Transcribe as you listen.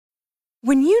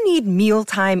When you need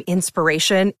mealtime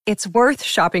inspiration, it's worth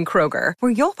shopping Kroger,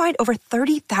 where you'll find over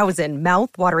 30,000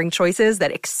 mouth-watering choices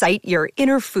that excite your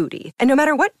inner foodie. And no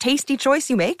matter what tasty choice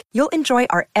you make, you'll enjoy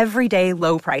our everyday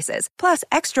low prices, plus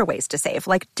extra ways to save,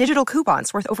 like digital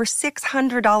coupons worth over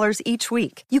 $600 each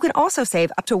week. You can also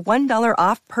save up to $1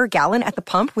 off per gallon at the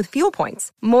pump with fuel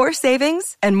points. More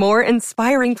savings and more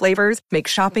inspiring flavors make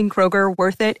shopping Kroger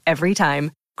worth it every time.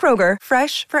 Kroger,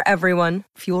 fresh for everyone.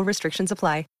 Fuel restrictions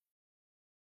apply.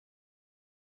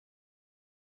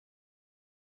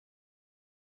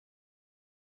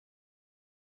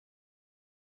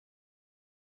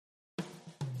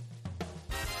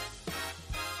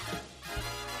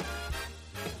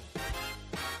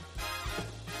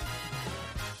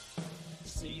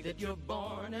 That you're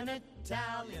born an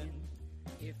Italian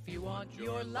if you want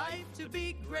your life to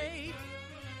be great.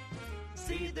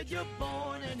 See that you're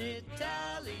born an Italiano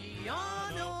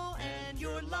and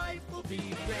your life will be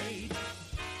great.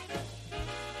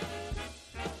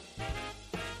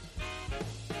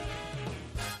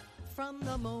 From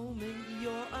the moment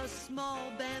you're a small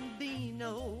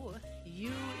bambino,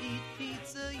 you eat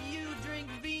pizza, you drink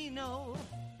vino.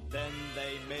 Then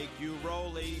they make you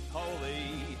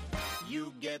roly-poly.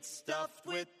 You get stuffed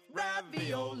with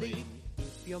ravioli.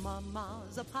 If your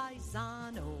mama's a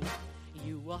paisano,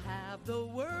 you will have the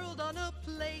world on a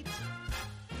plate.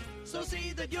 So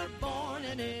see that you're born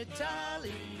an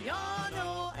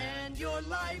Italiano and your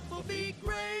life will be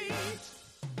great.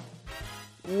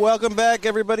 Welcome back,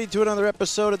 everybody, to another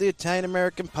episode of the Italian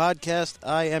American Podcast.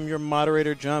 I am your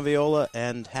moderator, John Viola,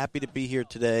 and happy to be here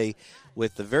today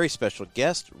with a very special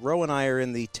guest. Ro and I are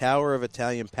in the Tower of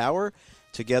Italian Power,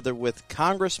 together with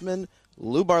Congressman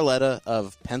Lou Barletta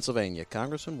of Pennsylvania.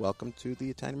 Congressman, welcome to the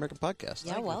Italian American Podcast.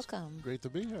 Yeah, welcome. Great to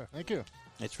be here. Thank you.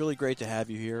 It's really great to have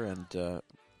you here, and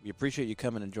we appreciate you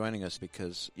coming and joining us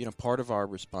because, you know, part of our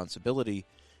responsibility,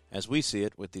 as we see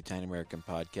it with the Italian American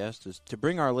Podcast, is to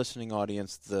bring our listening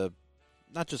audience the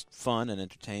not just fun and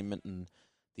entertainment and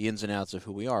the ins and outs of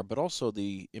who we are, but also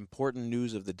the important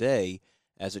news of the day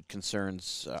as it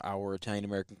concerns our Italian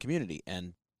American community.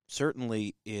 And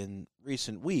certainly in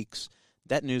recent weeks,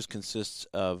 that news consists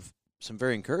of some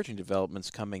very encouraging developments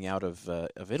coming out of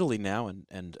Italy now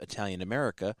and Italian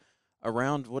America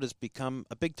around what has become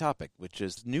a big topic, which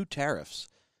is new tariffs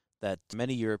that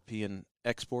many European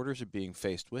exporters are being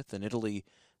faced with. And Italy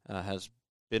has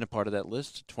been a part of that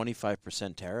list,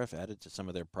 25% tariff added to some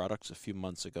of their products a few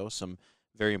months ago, some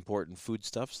very important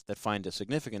foodstuffs that find a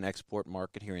significant export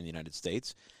market here in the United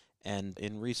States. And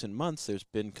in recent months, there's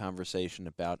been conversation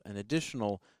about an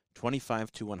additional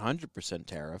 25 to 100%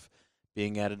 tariff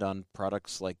being added on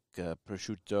products like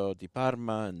prosciutto di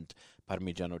Parma and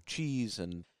Parmigiano cheese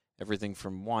and everything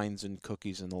from wines and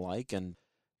cookies and the like. And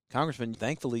Congressman,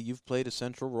 thankfully, you've played a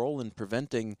central role in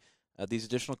preventing these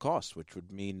additional costs, which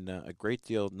would mean a great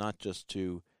deal not just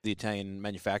to the Italian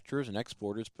manufacturers and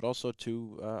exporters, but also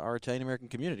to our Italian-American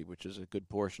community, which is a good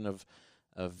portion of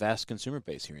a vast consumer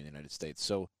base here in the United States.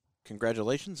 So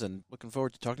congratulations, and looking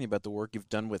forward to talking to you about the work you've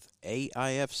done with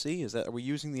AIFC. Are we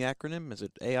using the acronym? Is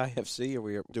it AIFC,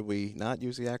 or do we not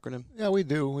use the acronym? Yeah, we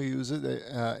do. We use it,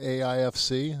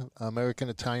 AIFC, American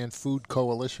Italian Food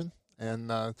Coalition. And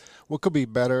what could be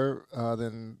better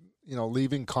than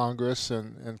leaving Congress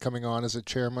and coming on as a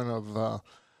chairman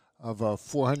of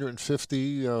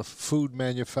 450 food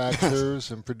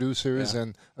manufacturers and producers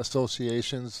and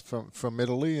associations from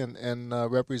Italy and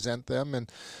represent them.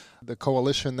 And the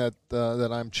coalition that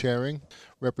I'm chairing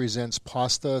represents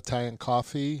pasta, Italian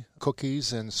coffee,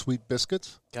 cookies, and sweet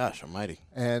biscuits. Gosh almighty.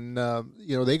 And,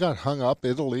 they got hung up,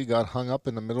 Italy got hung up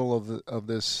in the middle of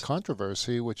this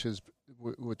controversy, which is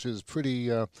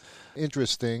pretty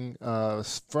interesting.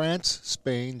 France,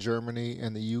 Spain, Germany,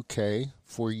 and the UK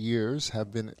for years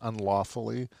have been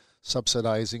unlawfully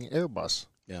subsidizing Airbus.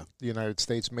 Yeah. The United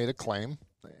States made a claim,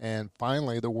 and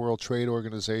finally the World Trade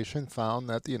Organization found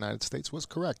that the United States was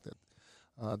corrected,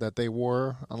 that they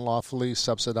were unlawfully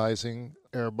subsidizing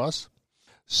Airbus.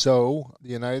 So the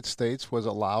United States was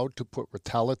allowed to put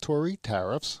retaliatory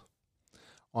tariffs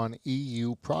on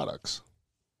EU products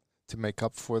to make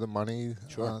up for the money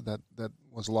that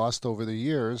was lost over the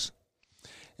years.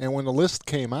 And when the list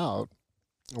came out,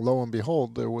 lo and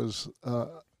behold, there was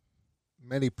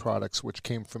many products which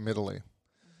came from Italy.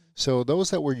 Mm-hmm. So those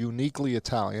that were uniquely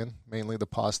Italian, mainly the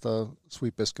pasta,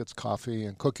 sweet biscuits, coffee,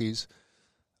 and cookies,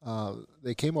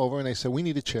 they came over and they said, we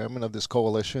need a chairman of this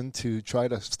coalition to try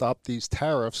to stop these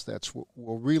tariffs that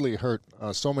will really hurt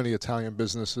so many Italian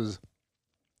businesses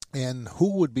And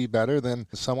who would be better than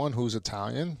someone who's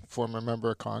Italian, former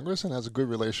member of Congress, and has a good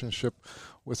relationship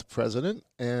with the president?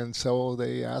 And so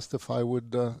they asked if I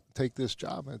would take this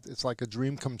job. It's like a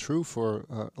dream come true for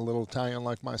a little Italian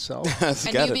like myself.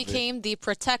 And you became the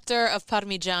protector of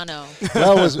Parmigiano.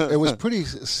 Well, it was pretty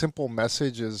simple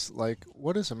messages like,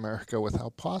 what is America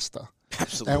without pasta?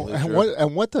 Absolutely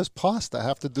And what does pasta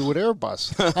have to do with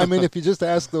Airbus? I mean, if you just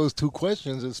ask those two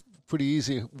questions, it's pretty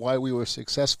easy why we were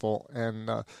successful, and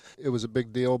it was a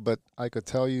big deal. But I could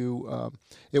tell you,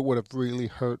 it would have really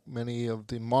hurt many of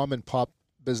the mom and pop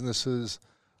businesses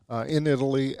in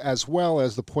Italy, as well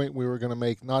as the point we were going to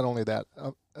make. Not only that,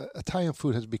 Italian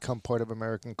food has become part of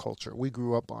American culture. We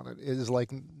grew up on it. It is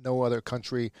like no other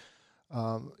country.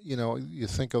 You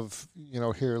think of,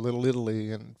 here, Little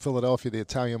Italy and Philadelphia, the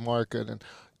Italian market, and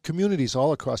communities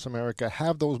all across America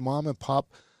have those mom and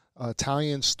pop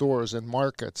Italian stores and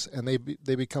markets, and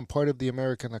they become part of the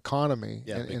American economy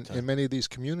in many of these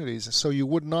communities. So you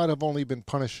would not have only been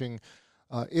punishing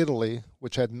Italy,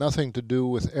 which had nothing to do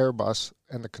with Airbus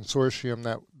and the consortium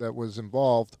that was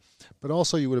involved, but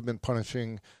also you would have been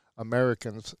punishing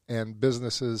Americans and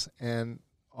businesses and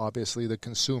obviously the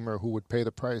consumer who would pay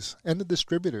the price and the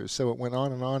distributors. So it went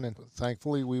on, and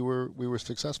thankfully we were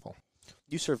successful.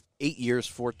 You served 8 years,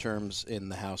 4 terms in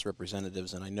the House of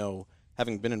Representatives, and I know,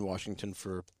 having been in Washington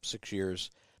for 6 years,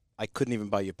 I couldn't even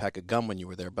buy you a pack of gum when you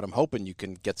were there, but I'm hoping you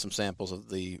can get some samples of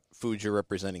the foods you're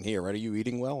representing here, right? Are you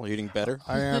eating well? Are you eating better?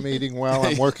 I am eating well.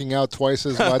 I'm working out twice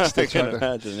as much. I can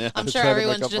imagine, yeah. I'm sure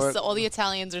everyone's just, all the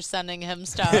Italians are sending him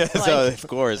stuff. Yeah, so, of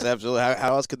course, absolutely.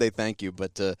 How else could they thank you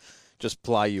but to just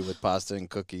ply you with pasta and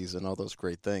cookies and all those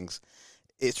great things?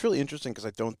 It's really interesting because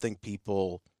I don't think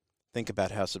people think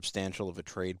about how substantial of a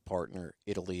trade partner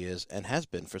Italy is and has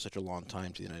been for such a long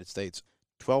time to the United States.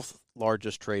 12th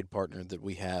largest trade partner that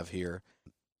we have here.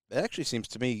 It actually seems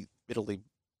to me Italy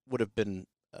would have been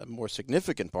a more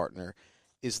significant partner.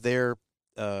 Is there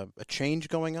a change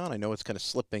going on? I know it's kind of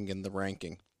slipping in the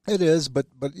ranking. It is, but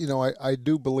I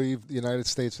do believe the United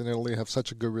States and Italy have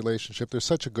such a good relationship. They're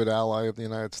such a good ally of the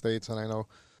United States, and I know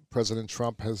President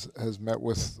Trump has met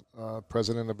with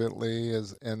President of Italy,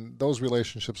 and those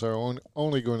relationships are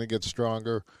only going to get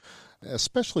stronger,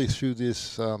 especially through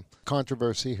this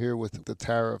controversy here with the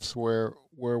tariffs, where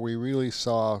we really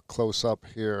saw close up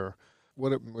here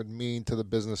what it would mean to the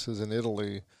businesses in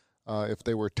Italy if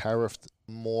they were tariffed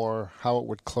more, how it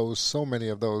would close so many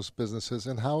of those businesses,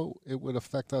 and how it would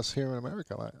affect us here in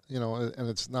America. And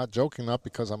it's not joking, not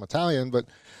because I'm Italian, but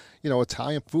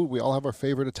Italian food, we all have our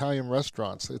favorite Italian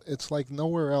restaurants. It's like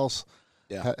nowhere else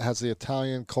has the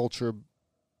Italian culture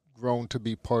grown to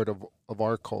be part of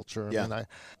our culture. Yeah. And I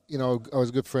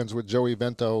was good friends with Joey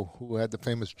Vento, who had the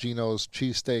famous Gino's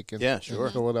cheesesteak in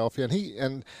Philadelphia.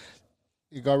 And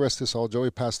God rest his soul,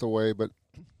 Joey passed away, but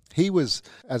he was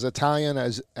as Italian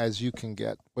as you can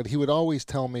get. But he would always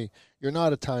tell me, you're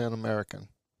not Italian-American.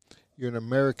 You're an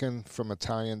American from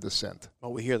Italian descent.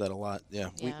 Well, we hear that a lot, yeah.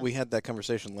 We had that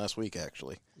conversation last week,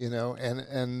 actually.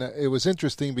 And it was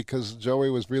interesting because Joey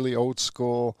was really old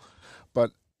school,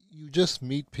 but you just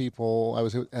meet people. I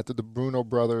was at the Bruno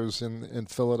Brothers in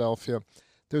Philadelphia.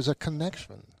 There's a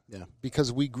connection. Yeah.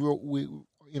 Because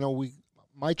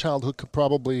my childhood could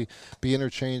probably be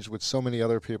interchanged with so many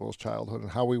other people's childhood,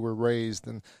 and how we were raised,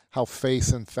 and how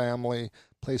faith and family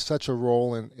play such a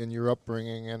role in your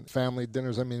upbringing and family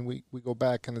dinners. I mean, we go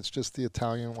back, and it's just the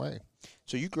Italian way.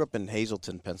 So you grew up in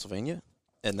Hazleton, Pennsylvania,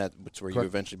 and that's where you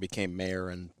eventually became mayor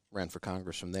and ran for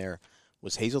Congress from there.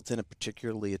 Was Hazleton a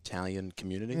particularly Italian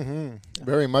community? Mm-hmm. Yeah.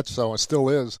 Very much so. It still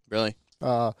is. Really?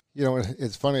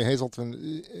 It's funny,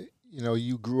 Hazleton,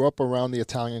 you grew up around the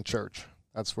Italian church.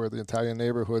 That's where the Italian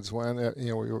neighborhoods went.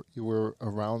 You were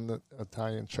around the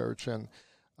Italian church, and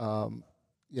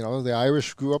the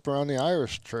Irish grew up around the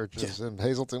Irish churches, and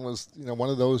Hazleton was one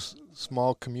of those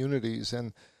small communities.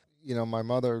 And my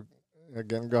mother,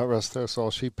 again, God rest her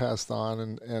soul, she passed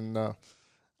on, and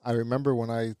I remember when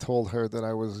I told her that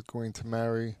I was going to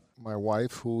marry my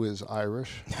wife, who is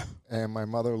Irish, and my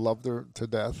mother loved her to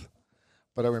death.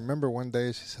 But I remember one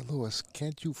day she said, "Louis,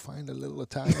 can't you find a little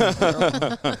Italian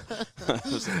girl?"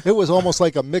 It was almost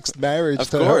like a mixed marriage.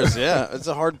 Of course, yeah. It's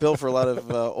a hard pill for a lot of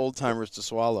old-timers to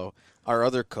swallow. Our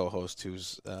other co-host,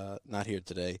 who's not here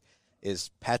today,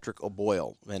 is Patrick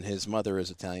O'Boyle, and his mother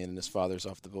is Italian, and his father's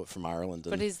off the boat from Ireland.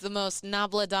 But he's the most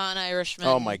Nobledon Irishman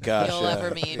you'll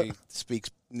ever meet. He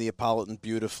speaks Neapolitan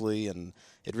beautifully, and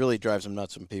it really drives him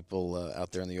nuts when people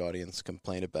out there in the audience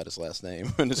complain about his last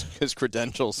name and his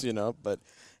credentials, but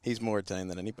he's more Italian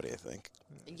than anybody, I think.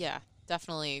 Yeah,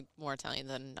 definitely more Italian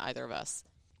than either of us.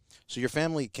 So your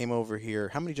family came over here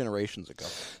how many generations ago?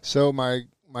 So my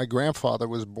my grandfather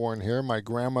was born here. My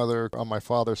grandmother on my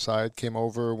father's side came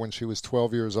over when she was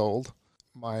 12 years old.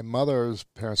 My mother's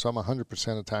parents, so I'm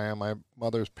 100% Italian. My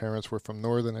mother's parents were from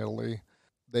northern Italy.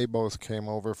 They both came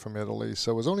over from Italy.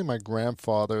 So it was only my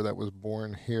grandfather that was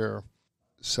born here.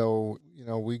 So,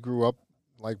 we grew up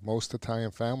like most Italian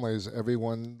families.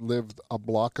 Everyone lived a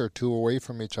block or two away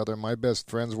from each other. My best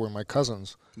friends were my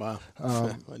cousins. Wow.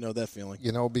 I know that feeling.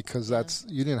 Because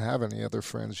you didn't have any other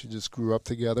friends. You just grew up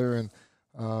together. And,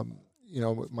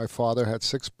 my father had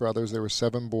 6 brothers. There were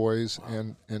 7 boys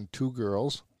and 2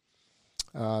 girls.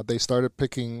 They started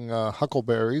picking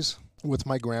huckleberries with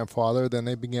my grandfather. Then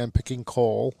they began picking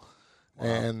coal. Wow.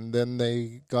 And then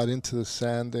they got into the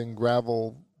sand and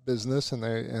gravel business,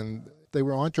 and they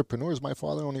were entrepreneurs. My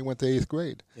father only went to 8th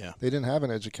grade. Yeah. They didn't have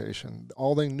an education.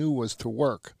 All they knew was to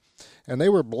work. And they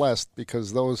were blessed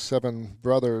because those 7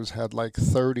 brothers had like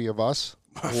 30 of us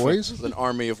boys. An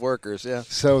army of workers, yeah.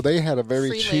 So they had a very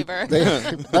free cheap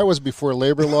labor. That was before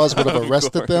labor laws would have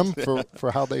arrested them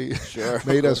for how they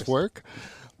made us work.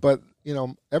 But,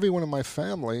 everyone in my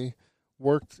family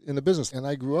worked in the business. And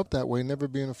I grew up that way, never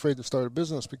being afraid to start a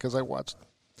business because I watched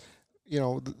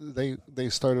they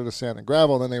started a sand and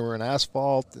gravel, then they were in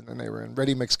asphalt, and then they were in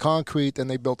ready-mix concrete, then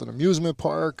they built an amusement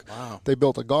park. Wow. They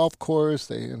built a golf course,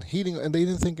 and heating, and they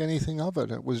didn't think anything of it.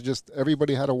 It was just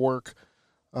everybody had to work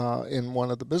in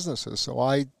one of the businesses. So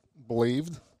I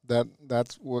believed that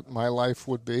that's what my life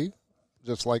would be,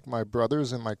 just like my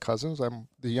brothers and my cousins. I'm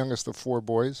the youngest of 4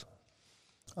 boys.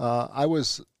 I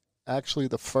was actually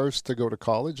the first to go to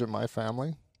college in my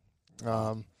family.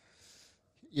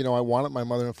 I wanted my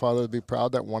mother and father to be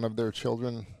proud that one of their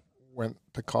children went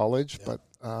to college, but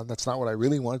that's not what I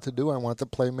really wanted to do. I wanted to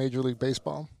play Major League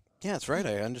Baseball. Yeah, that's right.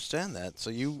 I understand that. So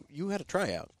you had a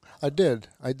tryout. I did.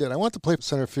 I wanted to play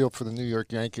center field for the New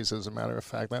York Yankees, as a matter of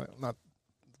fact. Not to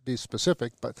be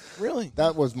specific, but really,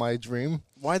 that was my dream.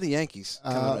 Why the Yankees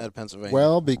coming out of Pennsylvania?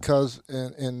 Well, because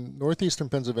in northeastern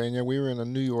Pennsylvania, we were in a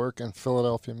New York and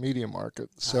Philadelphia media market.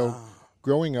 So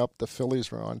growing up, the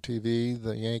Phillies were on TV,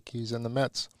 the Yankees, and the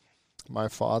Mets. My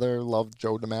father loved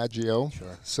Joe DiMaggio.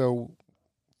 Sure. So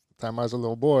the time I was a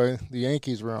little boy, the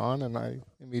Yankees were on, and I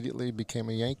immediately became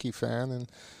a Yankee fan and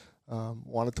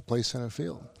wanted to play center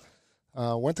field.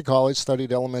 Went to college,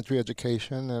 studied elementary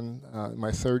education, and in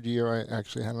my 3rd year, I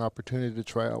actually had an opportunity to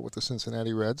try out with the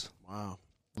Cincinnati Reds. Wow.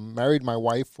 Married my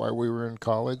wife while we were in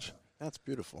college. That's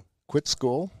beautiful. Quit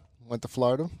school, went to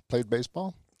Florida, played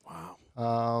baseball.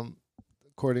 Wow.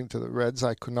 According to the Reds,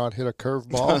 I could not hit a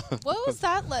curveball. What was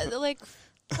that like?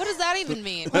 What does that even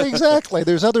mean? Exactly.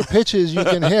 There's other pitches you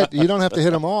can hit. You don't have to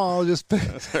hit them all. Just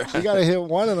you got to hit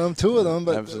one of them, 2 of them.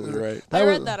 But absolutely right. I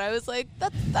read that. I was like,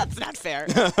 that's not fair.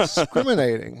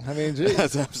 Discriminating. I mean, geez.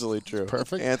 That's absolutely true.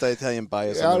 Perfect. Anti-Italian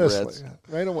bias on the Reds.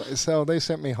 Right away. So they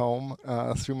sent me home,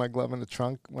 threw my glove in the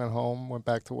trunk, went home, went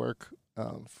back to work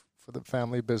for the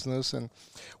family business, and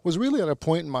was really at a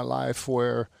point in my life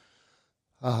where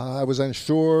I was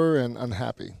unsure and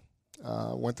unhappy.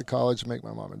 Went to college to make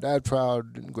my mom and dad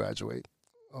proud, didn't graduate.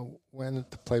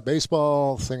 Went to play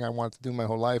baseball, thing I wanted to do my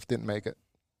whole life, didn't make it.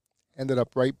 Ended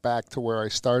up right back to where I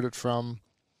started from.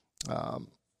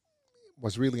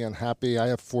 Was really unhappy. I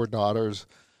have 4 daughters.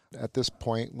 At this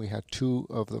point, we had 2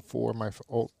 of the 4, my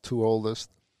 2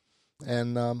 oldest.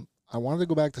 And I wanted to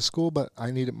go back to school, but I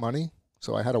needed money,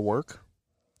 so I had to work.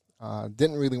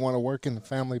 Didn't really want to work in the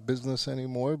family business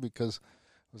anymore because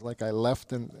it was like I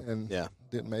left and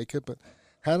didn't make it, but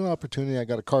had an opportunity. I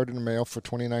got a card in the mail for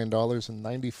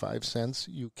 $29.95.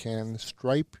 You can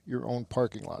stripe your own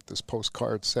parking lot, this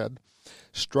postcard said.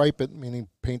 Stripe it, meaning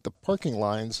paint the parking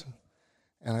lines.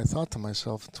 And I thought to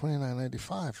myself,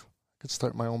 $29.95, I could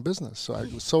start my own business. So I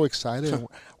was so excited. I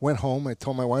went home. I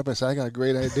told my wife, I said, I got a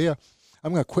great idea.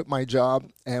 I'm going to quit my job,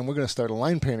 and we're going to start a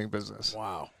line painting business.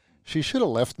 Wow. She should have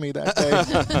left me that day.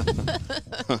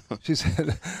 She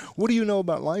said, what do you know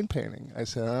about line painting? I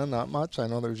said, not much. I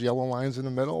know there's yellow lines in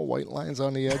the middle, white lines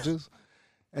on the edges.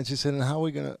 And she said, and how are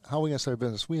we gonna start a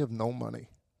business? We have no money.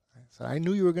 I said, I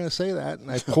knew you were going to say that. And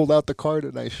I pulled out the card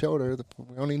and I showed her.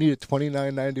 We only needed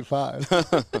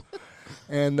 $29.95.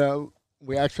 And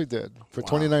we actually did. For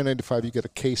 $29.95, you get a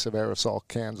case of aerosol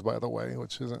cans, by the way,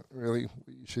 which isn't really what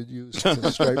you should use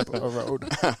to stripe a road.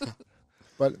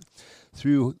 But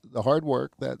through the hard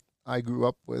work that I grew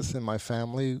up with in my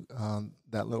family,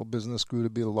 that little business grew to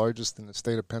be the largest in the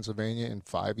state of Pennsylvania in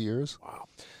 5 years. Wow.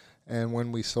 And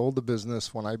when we sold the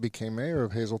business, when I became mayor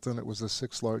of Hazleton, it was the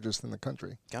 6th largest in the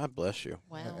country. God bless you.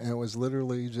 Wow. And it was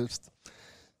literally just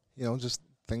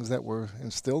things that were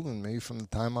instilled in me from the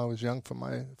time I was young from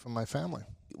my family.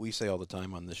 We say all the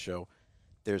time on this show,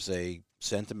 there's a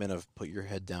sentiment of put your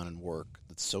head down and work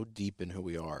that's so deep in who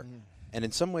we are. And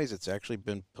in some ways, it's actually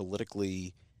been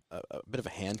politically a bit of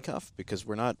a handcuff because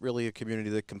we're not really a community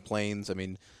that complains. I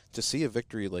mean, to see a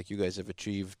victory like you guys have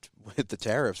achieved with the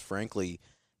tariffs, frankly,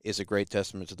 is a great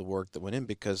testament to the work that went in,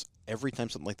 because every time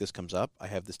something like this comes up, I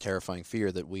have this terrifying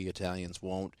fear that we Italians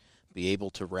won't be able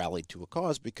to rally to a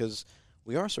cause because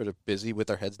we are sort of busy with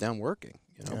our heads down working.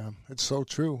 Yeah, it's so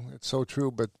true. It's so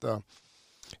true. But,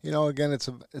 again,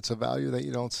 it's a value that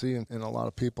you don't see in a lot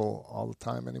of people all the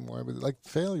time anymore. But like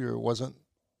failure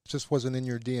just wasn't in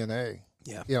your DNA.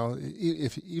 Yeah.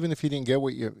 Even if you didn't get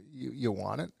what you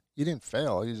wanted, you didn't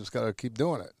fail. You just got to keep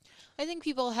doing it. I think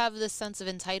people have this sense of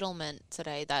entitlement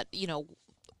today that,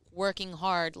 working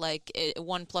hard, like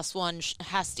 1 + 1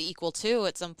 has to equal 2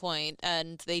 at some point,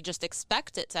 and they just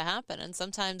expect it to happen. And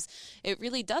sometimes it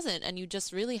really doesn't, and you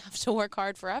just really have to work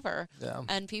hard forever. Yeah.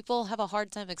 And people have a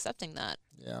hard time accepting that.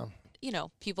 Yeah.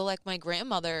 People like my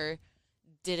grandmother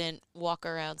didn't walk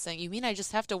around saying, "You mean I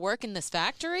just have to work in this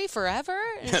factory forever?"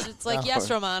 And it's like, yes,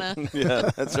 Romana. Yeah,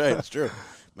 that's right. It's true.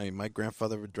 My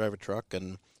grandfather would drive a truck,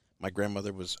 and my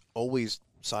grandmother was always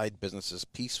side businesses,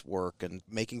 piecework, and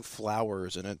making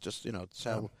flowers, and it just, it's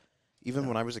how, even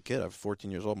when I was a kid, I was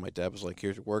 14 years old, my dad was like,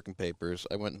 here's your working papers.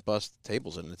 I went and bussed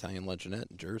tables at an Italian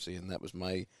luncheonette in Jersey, and that was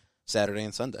my Saturday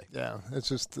and Sunday. Yeah, it's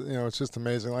just, it's just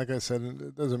amazing. Like I said,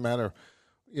 it doesn't matter,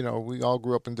 we all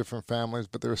grew up in different families,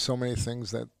 but there are so many things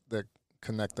that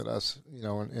connected us,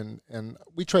 and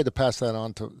we tried to pass that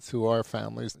on to our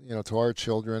families, to our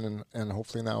children, and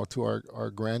hopefully now to our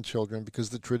grandchildren,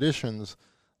 because the traditions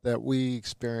that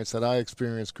I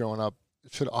experienced growing up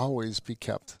should always be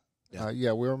kept.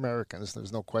 Yeah. We're Americans,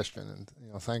 there's no question,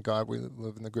 and thank God we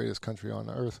live in the greatest country on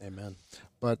earth. Amen.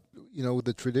 But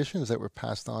the traditions that were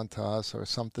passed on to us are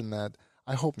something that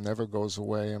I hope never goes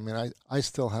away. I mean, I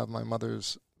still have my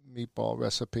mother's meatball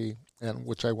recipe, and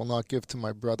which I will not give to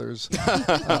my brothers.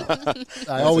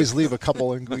 I always leave a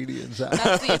couple ingredients out.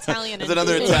 That's the Italian. That's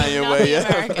another Italian way,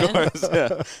 yeah, of course.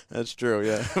 Yeah, that's true.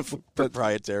 Yeah,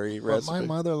 proprietary recipe. But my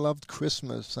mother loved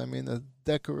Christmas. I mean, the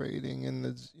decorating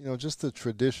and just the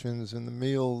traditions and the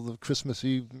meal, the Christmas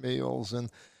Eve meals,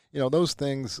 and those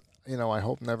things. I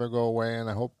hope never go away, and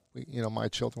I hope my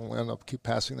children will end up keep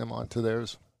passing them on to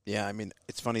theirs. Yeah, I mean,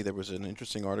 it's funny. There was an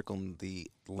interesting article in the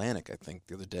Atlantic, I think,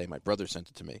 the other day. My brother sent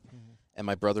it to me. Mm-hmm. And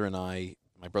my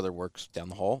brother works down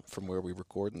the hall from where we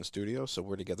record in the studio, so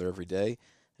we're together every day,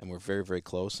 and we're very, very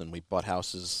close. And we bought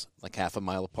houses like half a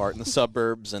mile apart in the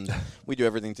suburbs, and we do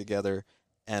everything together.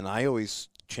 And I always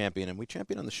champion, and we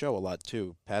champion on the show a lot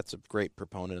too. Pat's a great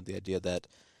proponent of the idea that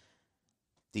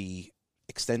the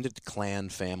extended clan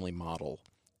family model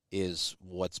is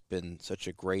what's been such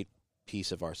a great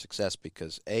piece of our success,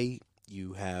 because A,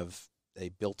 you have a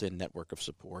built-in network of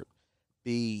support.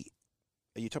 B,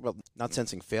 you talk about not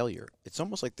sensing failure. It's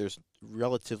almost like there's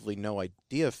relatively no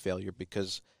idea of failure,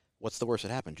 because what's the worst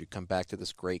that happens? You come back to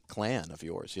this great clan of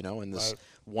yours, and this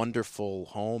wonderful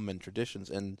home and traditions.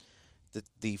 And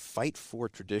the fight for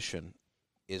tradition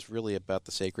is really about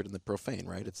the sacred and the profane,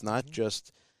 right? It's not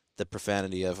just the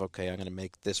profanity of, okay, I'm going to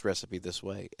make this recipe this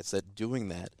way. It's that doing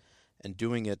that and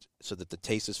doing it so that the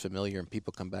taste is familiar and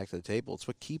people come back to the table. It's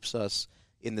what keeps us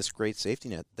in this great safety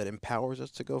net that empowers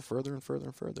us to go further and further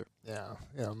and further. Yeah.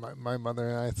 My mother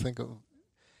and I think of,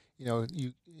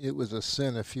 it was a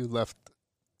sin if you left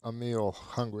a meal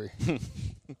hungry.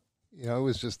 It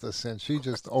was just a sin. She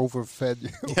just overfed you.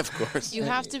 Yeah, of course. You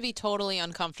have to be totally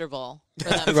uncomfortable for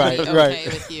them to be okay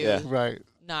with you. Yeah. Right.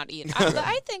 Not eating.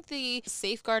 I think the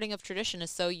safeguarding of tradition is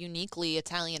so uniquely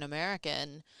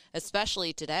Italian-American,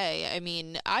 especially today. I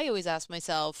mean, I always ask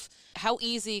myself, how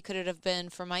easy could it have been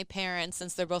for my parents,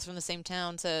 since they're both from the same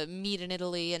town, to meet in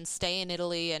Italy and stay in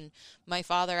Italy? And my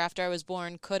father, after I was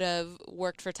born, could have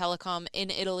worked for telecom in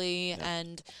Italy,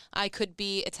 and I could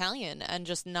be Italian and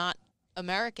just not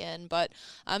American. But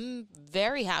I'm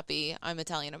very happy I'm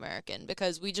Italian-American,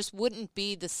 because we just wouldn't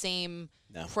be the same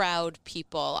proud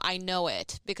people. I know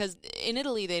it, because in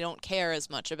Italy they don't care as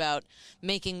much about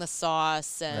making the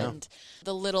sauce and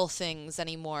the little things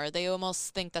anymore. They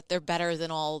almost think that they're better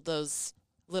than all those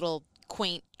little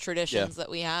quaint traditions that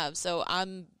we have. So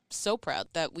I'm so proud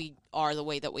that we are the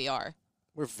way that we are.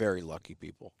 We're very lucky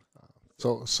people.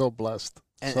 So blessed.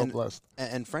 Blessed.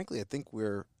 And frankly, I think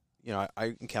we're,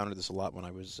 I encountered this a lot when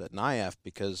I was at IAP,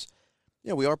 because,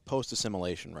 we are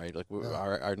post-assimilation, right? Like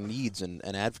our needs and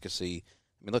advocacy.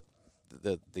 I mean, look,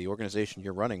 the organization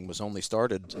you're running was only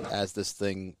started as this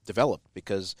thing developed,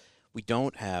 because we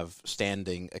don't have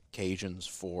standing occasions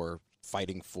for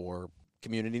fighting for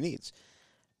community needs.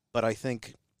 But I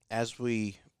think as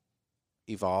we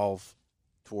evolve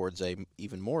towards a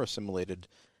even more assimilated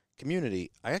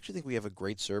community, I actually think we have a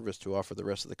great service to offer the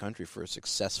rest of the country for a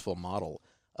successful model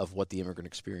of what the immigrant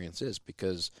experience is,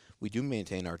 because we do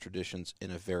maintain our traditions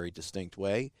in a very distinct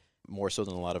way, more so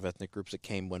than a lot of ethnic groups that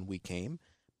came when we came.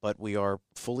 But we are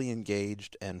fully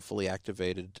engaged and fully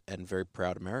activated and very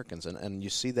proud Americans. And you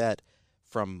see that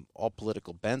from all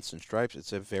political bents and stripes.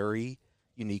 It's a very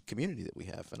unique community that we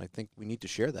have, and I think we need to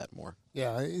share that more.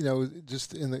 Yeah,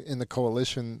 just in the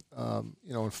coalition,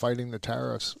 in fighting the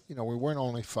tariffs, we weren't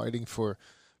only fighting for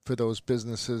those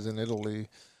businesses in Italy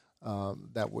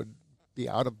that would be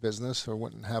out of business or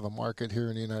wouldn't have a market here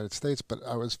in the United States, but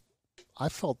I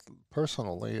felt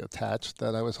personally attached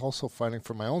that I was also fighting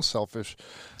for my own selfish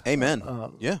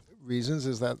reasons,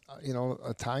 is that,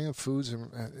 Italian foods,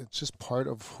 it's just part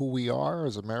of who we are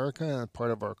as America and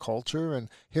part of our culture. And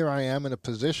here I am in a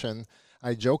position,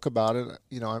 I joke about it,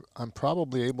 I'm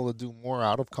probably able to do more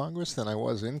out of Congress than I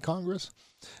was in Congress.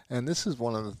 And this is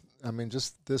one of the,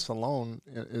 just this alone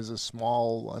is a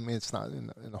small, it's not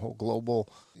in the whole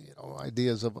global,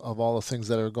 ideas of all the things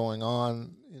that are going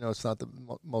on. It's not the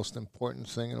most important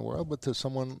thing in the world, but to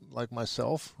someone like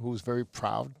myself who's very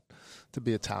proud to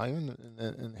be Italian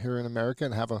and here in America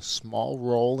and have a small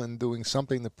role in doing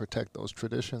something to protect those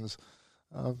traditions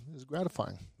is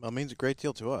gratifying. Well, it means a great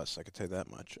deal to us, I could tell you that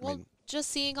much. Well, just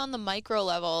seeing on the micro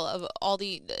level of all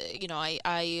the,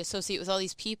 I associate with all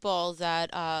these people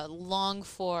that long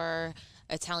for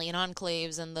Italian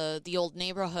enclaves and the old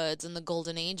neighborhoods and the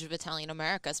golden age of Italian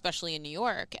America, especially in New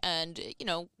York. And,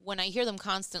 when I hear them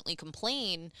constantly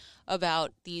complain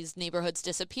about these neighborhoods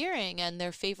disappearing and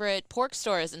their favorite pork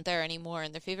store isn't there anymore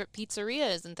and their favorite pizzeria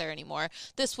isn't there anymore,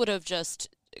 this would have just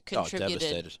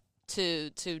contributed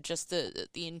to just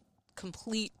the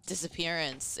complete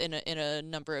disappearance in a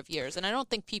number of years. And I don't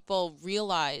think people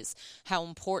realize how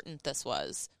important this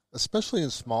was. Especially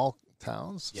in small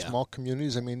towns, small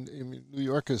communities. New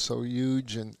York is so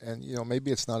huge, and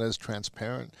maybe it's not as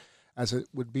transparent as it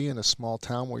would be in a small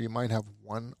town where you might have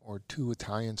one or two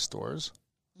Italian stores,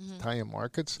 Italian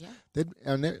markets.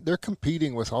 Yeah. They're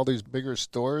competing with all these bigger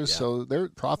stores, so their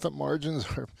profit margins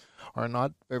are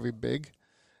not very big.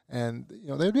 And,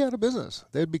 they'd be out of business.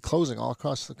 They'd be closing all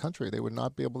across the country. They would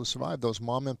not be able to survive, those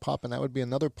mom and pop. And that would be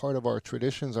another part of our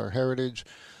traditions, our heritage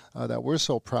that we're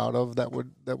so proud of that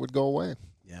would go away.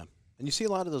 Yeah. And you see a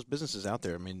lot of those businesses out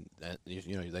there.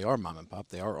 They are mom and pop.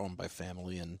 They are owned by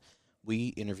family. And we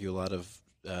interview a lot of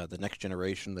the next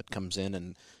generation that comes in.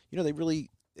 And,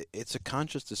 it's a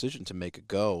conscious decision to make a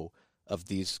go of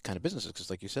these kind of businesses. Because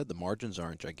like you said, the margins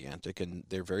aren't gigantic and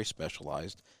they're very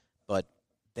specialized. But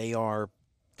they are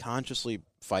consciously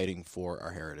fighting for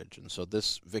our heritage, and so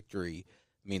this victory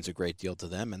means a great deal to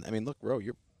them. And look,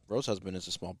 Ro's husband is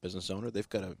a small business owner. They've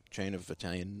got a chain of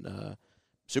Italian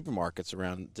supermarkets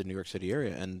around the New York City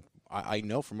area, and I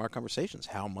know from our conversations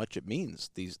how much it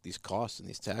means, these costs and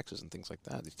these taxes and things like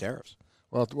that, these tariffs.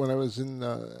 Well, when I was in,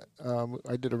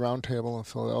 I did a roundtable in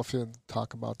Philadelphia to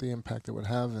talk about the impact it would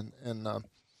have, and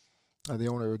the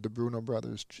owner of the Bruno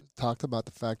Brothers talked about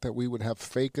the fact that we would have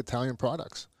fake Italian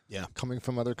products. Yeah, coming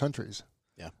from other countries.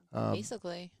 Yeah,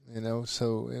 basically.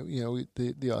 So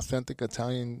the authentic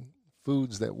Italian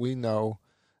foods that we know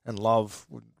and love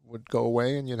would go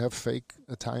away, and you'd have fake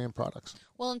Italian products.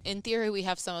 Well, in theory, we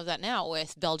have some of that now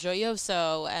with Bel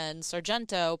Gioioso and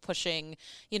Sargento pushing,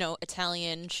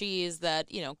 Italian cheese that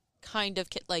kind of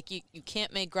like you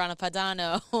can't make Grana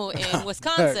Padano in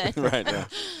Wisconsin. Right. Yeah.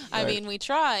 I mean, we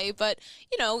try, but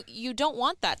you don't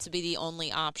want that to be the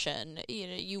only option.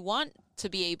 You want to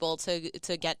be able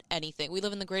to get anything. We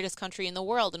live in the greatest country in the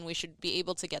world, and we should be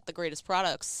able to get the greatest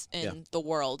products in the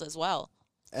world as well.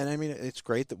 And it's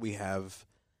great that we have.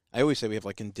 I always say we have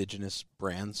like indigenous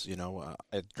brands.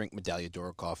 I drink Medaglia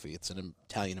d'Oro coffee. It's an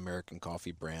Italian-American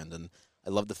coffee brand, and I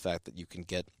love the fact that you can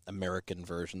get American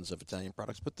versions of Italian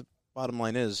products. But the bottom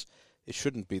line is, it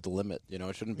shouldn't be the limit.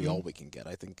 It shouldn't be all we can get.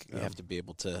 I think you have to be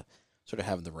able to sort of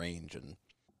have the range, and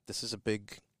this is a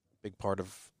big part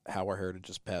of how our heritage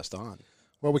is passed on.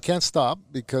 Well, we can't stop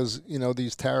because,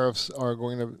 these tariffs are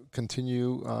going to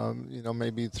continue.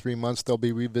 Maybe 3 months they'll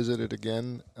be revisited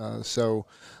again. So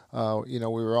we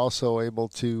were also able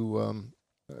to,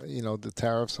 the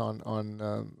tariffs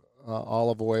on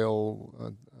olive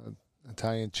oil,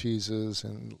 Italian cheeses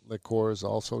and liqueurs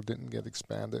also didn't get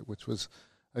expanded, which was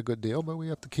a good deal. But we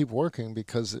have to keep working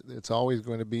because it's always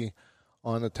going to be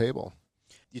on the table.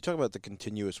 You talk about the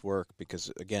continuous work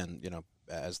because, again,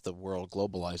 as the world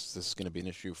globalizes, this is going to be an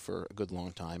issue for a good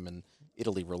long time, and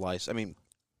Italy relies.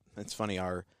 It's funny,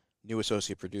 our new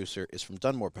associate producer is from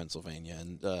Dunmore, Pennsylvania,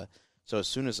 and so as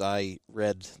soon as I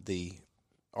read the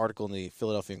article in the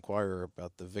Philadelphia Inquirer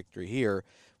about the victory here,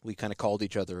 we kind of called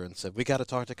each other and said, we got to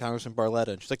talk to Congressman Barletta.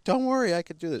 And she's like, don't worry, I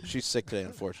could do this. She's sick today,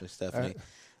 unfortunately, Stephanie.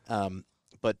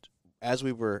 But as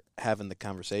we were having the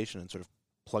conversation and sort of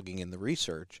plugging in the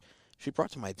research, she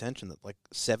brought to my attention that like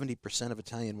 70% of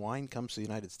Italian wine comes to the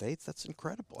United States. That's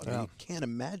incredible. I mean, you can't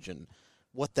imagine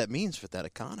what that means for that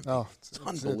economy. Oh, it's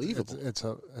unbelievable. It's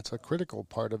a critical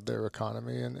part of their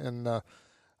economy. And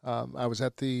I was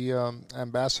at the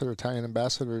Italian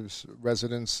ambassador's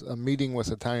residence, a meeting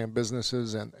with Italian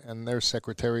businesses and their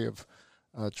secretary of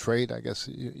trade, I guess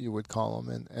you would call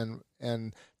them,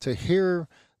 and to hear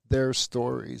their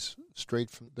stories straight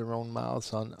from their own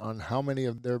mouths on how many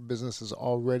of their businesses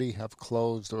already have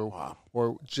closed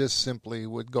or just simply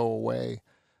would go away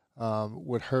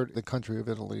would hurt the country of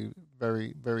Italy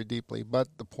very, very deeply. But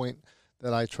the point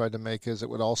that I tried to make is it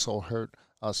would also hurt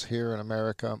us here in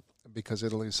America because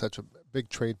Italy is such a big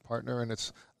trade partner, and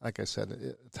it's, like I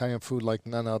said, Italian food like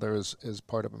none other is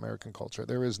part of American culture.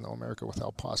 There is no America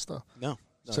without pasta. No,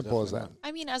 simple as that.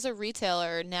 I mean, as a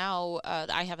retailer now,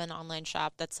 I have an online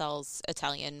shop that sells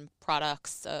Italian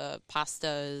products,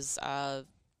 pastas,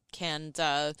 canned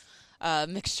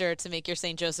mixture to make your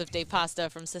St. Joseph Day pasta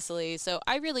from Sicily. So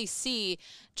I really see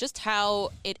just how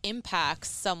it impacts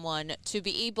someone to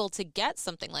be able to get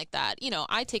something like that. You know,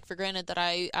 I take for granted that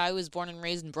I was born and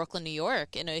raised in Brooklyn, New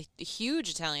York, in a huge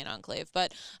Italian enclave.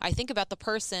 But I think about the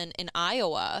person in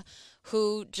Iowa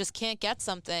who just can't get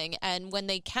something, and when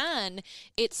they can,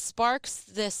 it sparks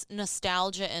this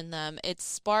nostalgia in them. It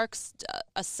sparks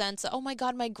a sense of, oh my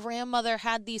God, my grandmother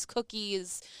had these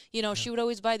cookies. You know, she would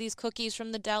always buy these cookies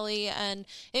from the deli, and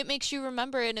it makes you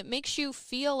remember it, and it makes you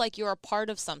feel like you're a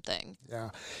part of something. Yeah.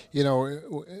 You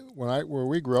know, where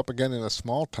we grew up, again, in a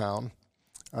small town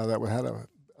that had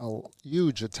a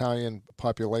huge Italian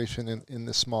population in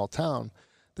this small town,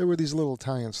 there were these little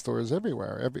Italian stores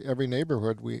everywhere. Every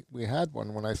neighborhood we had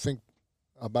one. When I think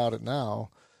about it now,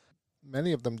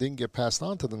 many of them didn't get passed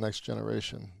on to the next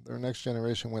generation. Their next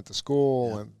generation went to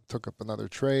school and took up another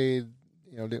trade,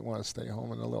 you know, didn't want to stay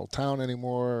home in a little town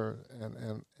anymore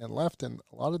and left. And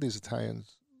a lot of these Italian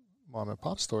mom and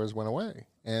pop stores went away.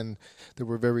 And there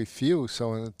were very few.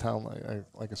 So in a town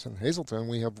like I said, in Hazleton,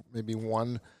 we have maybe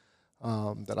one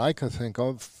that I could think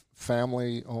of,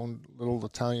 family-owned little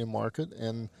Italian market,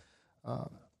 and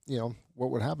you know, what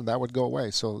would happen? That would go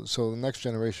away. So the next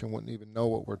generation wouldn't even know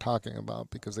what we're talking about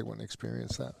because they wouldn't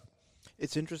experience that.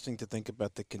 It's interesting to think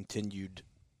about the continued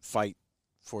fight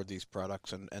for these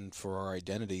products and for our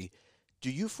identity. Do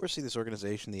you foresee this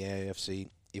organization, the AIFC,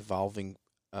 evolving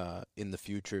in the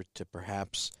future to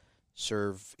perhaps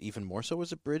serve even more so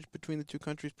as a bridge between the two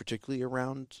countries, particularly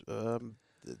around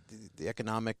the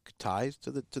economic ties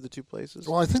to the two places?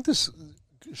 Well, I think this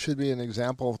should be an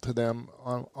example to them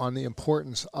on the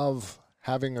importance of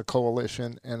having a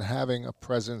coalition and having a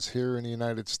presence here in the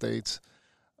United States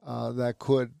that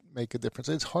could make a difference.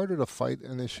 It's harder to fight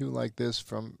an issue like this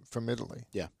from Italy.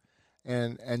 Yeah.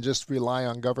 And just rely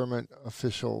on government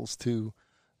officials to,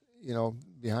 you know,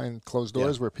 behind closed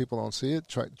doors where people don't see it,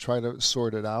 try to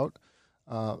sort it out.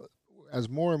 As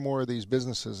more and more of these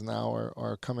businesses now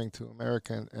are coming to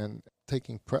America and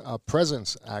taking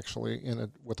presence, actually,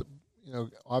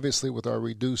 obviously with our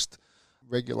reduced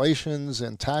regulations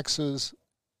and taxes,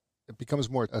 it becomes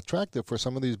more attractive for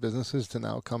some of these businesses to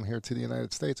now come here to the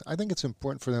United States. I think it's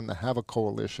important for them to have a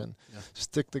coalition,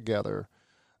 stick together.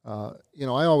 You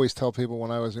know, I always tell people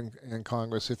when I was in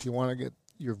Congress, if you want to get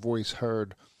your voice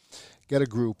heard, get a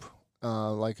group.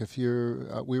 Like if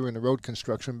we were in the road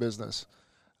construction business.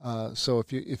 So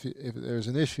if there's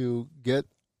an issue, get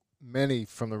many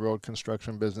from the road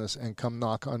construction business and come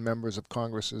knock on members of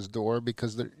Congress's door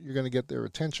because you're going to get their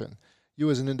attention. You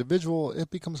as an individual,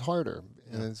 it becomes harder,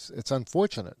 and it's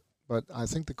unfortunate. But I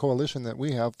think the coalition that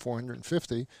we have,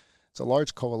 450, it's a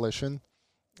large coalition,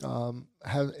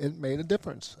 it made a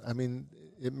difference. I mean,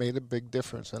 it made a big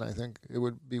difference, and I think it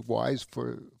would be wise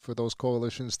for those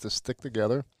coalitions to stick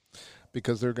together,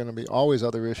 because there are going to be always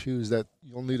other issues that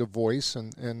you'll need a voice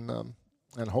and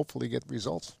hopefully get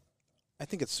results. I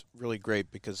think it's really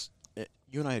great because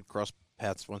you and I had crossed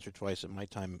paths once or twice at my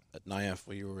time at NIAF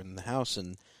where you were in the House,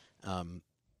 and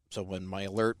so when my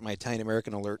Italian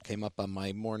American alert came up on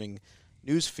my morning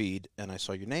news feed and I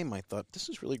saw your name, I thought, this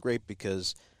is really great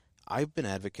because I've been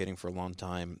advocating for a long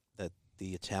time that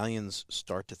the Italians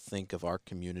start to think of our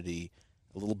community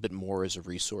a little bit more as a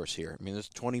resource here. I mean, there's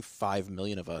 25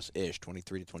 million of us-ish,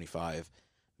 23 to 25,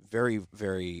 very,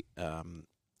 very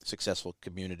successful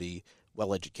community,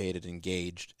 well-educated,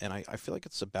 engaged, and I feel like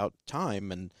it's about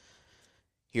time, and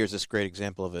here's this great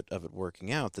example of it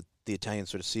working out, that the Italians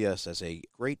sort of see us as a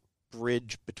great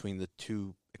bridge between the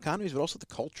two economies, but also the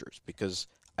cultures, because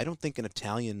I don't think an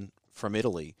Italian from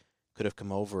Italy could have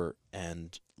come over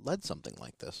and led something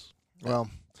like this. Well,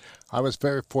 I was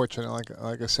very fortunate,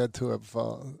 like I said, to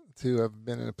have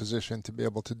been in a position to be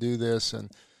able to do this,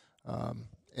 and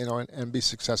and be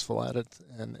successful at it,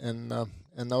 and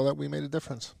know that we made a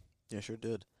difference. Yeah, sure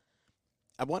did.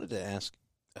 I wanted to ask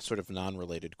a sort of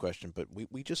non-related question, but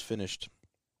we just finished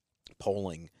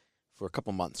polling for a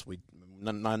couple months.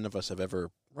 None of us have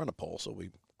ever run a poll, so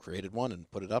we created one and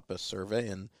put it up, a survey,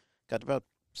 and got about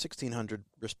 1,600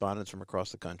 respondents from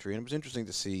across the country. And it was interesting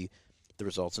to see the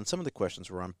results. And some of the questions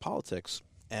were on politics.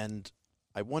 And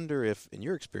I wonder if, in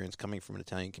your experience coming from an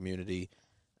Italian community,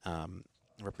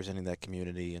 representing that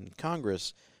community in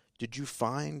Congress, did you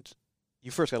find,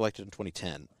 you first got elected in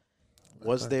 2010,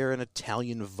 was there an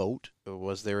Italian vote, or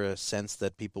was there a sense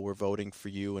that people were voting for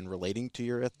you and relating to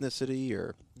your ethnicity?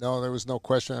 Or no, there was no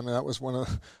question. I mean, that was when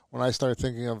I started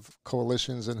thinking of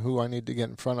coalitions and who I need to get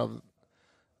in front of.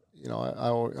 I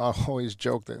always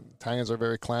joke that Italians are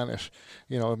very clannish.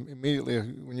 Immediately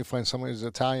when you find somebody who's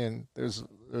Italian, there's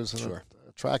an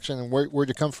attraction. And where'd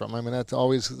you come from? I mean, that's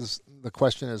always the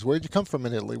question is, where'd you come from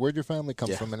in Italy? Where'd your family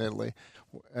come from in Italy?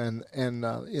 And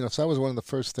so that was one of the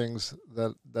first things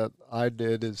that I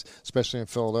did, is especially in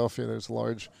Philadelphia, there's a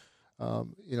large,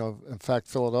 in fact,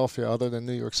 Philadelphia, other than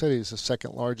New York City, is the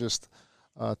second largest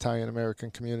Italian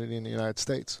American community in the United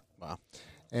States. Wow.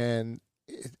 And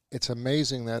it's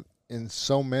amazing that in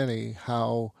so many,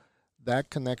 how that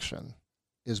connection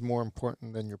is more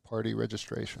important than your party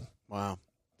registration. Wow.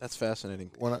 That's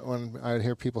fascinating. When I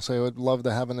hear people say, "I'd love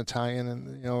to have an Italian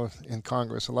in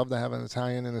Congress. I'd love to have an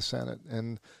Italian in the Senate,"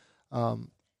 and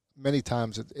many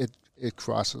times it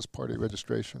crosses party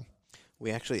registration. We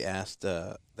actually asked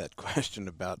that question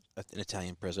about an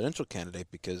Italian presidential candidate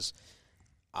because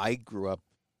I grew up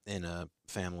in a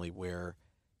family where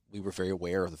we were very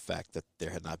aware of the fact that there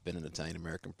had not been an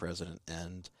Italian-American president,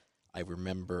 and I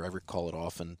recall it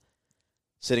often,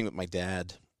 sitting with my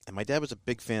dad, and my dad was a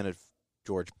big fan of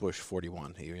George Bush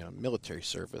 41. He military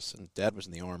service, and Dad was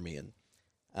in the Army, and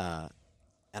I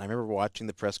remember watching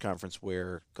the press conference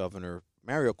where Governor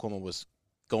Mario Cuomo was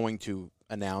going to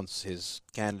announce his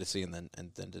candidacy and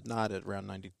then did not at around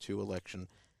 92 election,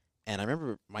 and I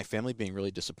remember my family being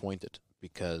really disappointed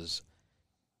because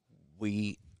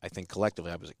I think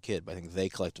collectively, I was a kid, but I think they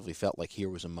collectively felt like here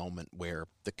was a moment where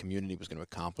the community was going to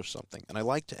accomplish something. And I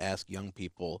like to ask young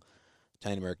people,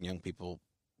 Italian-American young people,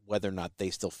 whether or not they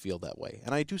still feel that way.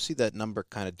 And I do see that number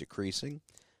kind of decreasing,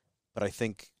 but I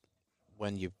think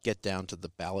when you get down to the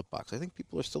ballot box, I think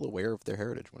people are still aware of their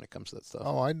heritage when it comes to that stuff.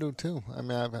 Oh, I do too. I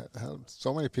mean, I've had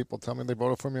so many people tell me they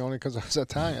voted for me only because I was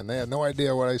Italian. They had no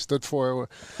idea what I stood for,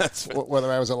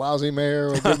 whether I was a lousy mayor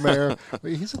or a good mayor.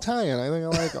 But he's Italian. I think I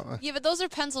like him. Yeah, but those are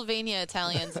Pennsylvania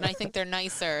Italians, and I think they're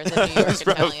nicer than New York That's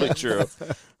Italians. probably true.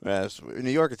 Yes, New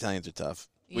York Italians are tough.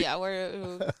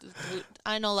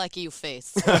 I know like you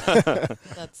face.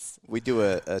 We do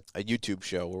a YouTube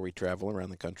show where we travel around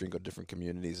the country and go to different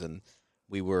communities, and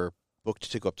we were booked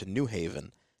to go up to New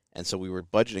Haven, and so we were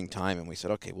budgeting time, and we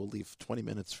said, okay, we'll leave 20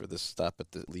 minutes for this stop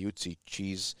at the Liuzzi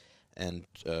cheese and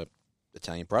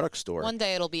Italian product store. One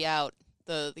day it'll be out,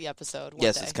 the episode.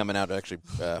 Yes, day. it's coming out actually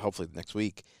hopefully next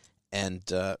week. And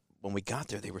when we got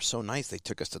there, they were so nice. They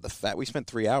took us to we spent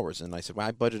 3 hours, and I said, well,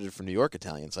 I budgeted for New York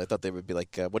Italians. I thought they would be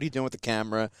like, what are you doing with the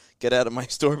camera? Get out of my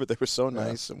store. But they were so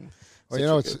nice. And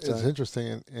well, it's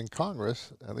interesting. In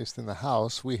Congress, at least in the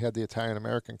House, we had the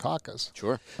Italian-American caucus.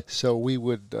 Sure. So we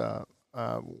would,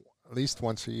 at least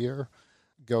once a year,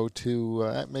 go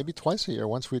to, maybe twice a year.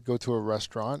 Once we'd go to a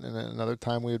restaurant, and then another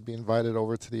time we would be invited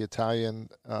over to the Italian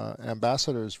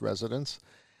ambassador's residence.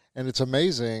 And it's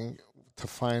amazing to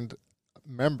find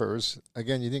members,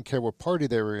 again, you didn't care what party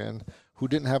they were in, who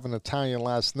didn't have an Italian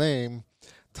last name,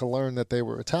 to learn that they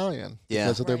were Italian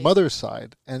because of their mother's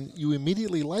side, and you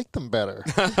immediately liked them better.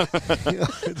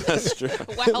 That's true.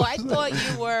 Wow, I thought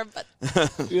you were, but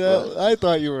I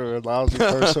thought you were a lousy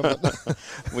person.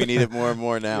 We need it more and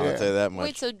more now. I'll tell you that much.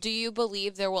 Wait, so do you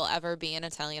believe there will ever be an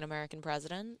Italian-American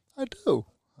president? I do.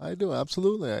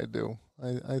 Absolutely, I do.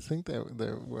 I think they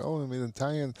will. I mean,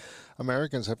 Italian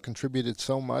Americans have contributed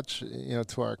so much,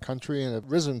 to our country, and have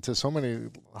risen to so many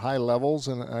high levels.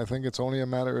 And I think it's only a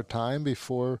matter of time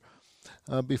before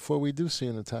we do see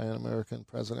an Italian American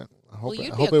president. I hope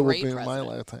it will be in my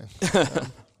lifetime.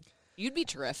 You'd be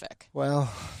terrific.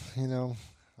 Well,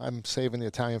 I'm saving the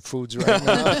Italian foods right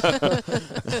now.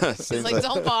 He's like,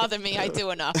 don't bother me. I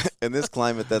do enough. In this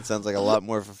climate, that sounds like a lot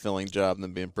more fulfilling job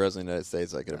than being president of the United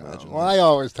States, I can imagine. Well, I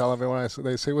always tell everyone,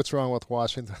 they say, what's wrong with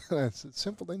Washington? It's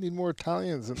simple. They need more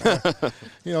Italians in there.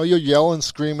 You yell and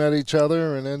scream at each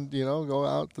other and then, go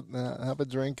out, have a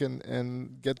drink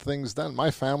and get things done.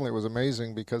 My family was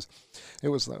amazing because it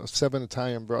was 7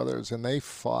 Italian brothers, and they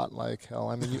fought like hell.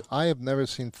 I mean, I have never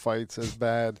seen fights as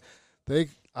bad.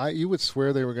 You would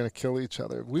swear they were going to kill each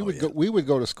other. We would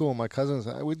go to school. My cousins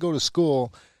and I would go to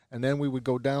school, and then we would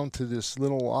go down to this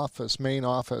little main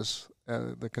office,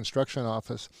 the construction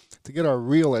office, to get our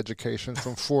real education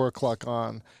from 4 o'clock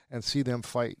on and see them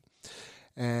fight.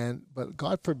 But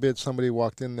God forbid somebody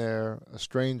walked in there, a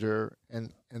stranger,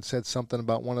 and said something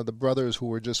about one of the brothers who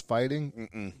were just fighting.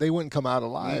 Mm-mm. They wouldn't come out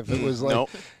alive. Mm-mm. It was like, nope.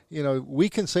 We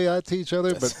can say that to each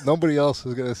other, but nobody else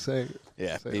is going to say.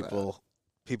 Yeah,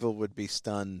 people would be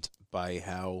stunned by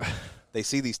how they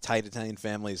see these tight Italian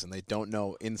families and they don't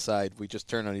know inside we just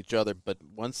turn on each other. But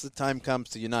once the time comes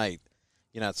to unite,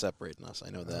 you're not separating us. I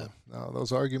know that. No,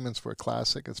 those arguments were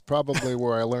classic. It's probably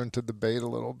where I learned to debate a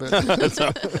little bit.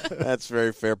 That's a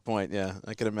very fair point, yeah.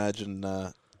 I can imagine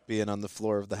being on the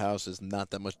floor of the house is not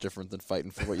that much different than fighting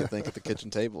for what you think at the kitchen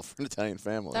table for an Italian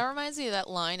family. That reminds me of that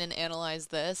line in Analyze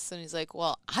This, and he's like,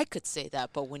 well, I could say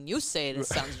that, but when you say it, it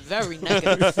sounds very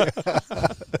negative.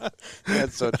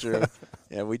 That's so true.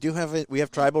 Yeah, we do have it. We have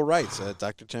tribal rights.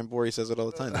 Dr. Tambori says it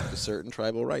all the time. There's certain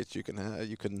tribal rights you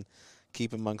can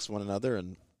keep amongst one another,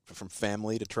 and from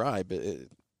family to tribe, it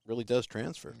really does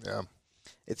transfer. Yeah.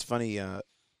 It's funny, I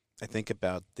think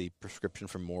about the prescription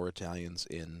for more Italians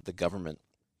in the government.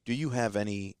 Do you have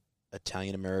any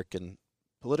Italian-American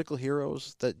political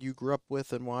heroes that you grew up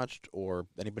with and watched, or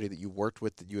anybody that you worked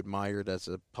with that you admired as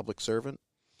a public servant?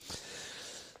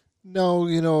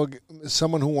 No,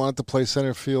 someone who wanted to play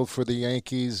center field for the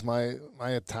Yankees. My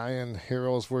Italian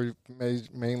heroes were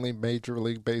mainly Major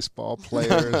League Baseball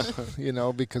players,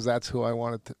 because that's who I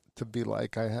wanted to be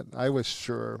like. I was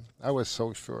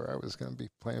so sure I was going to be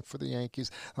playing for the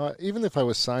Yankees. Even if I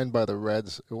was signed by the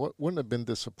Reds, it wouldn't have been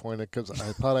disappointed because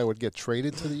I thought I would get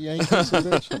traded to the Yankees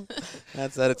eventually.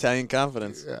 That's that Italian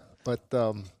confidence. Yeah, but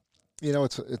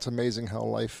it's amazing how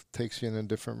life takes you in a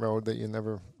different road that you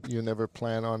never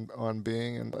plan on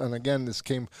being. And again, this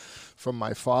came from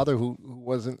my father, who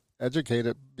wasn't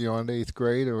educated beyond 8th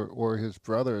grade, or his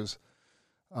brothers.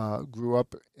 Grew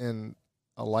up in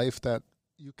a life that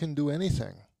you can do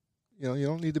anything. You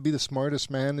don't need to be the smartest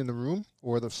man in the room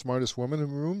or the smartest woman in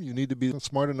the room. You need to be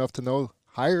smart enough to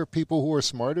hire people who are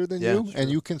smarter than you, sure. and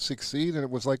you can succeed. And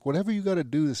it was like, whatever you got to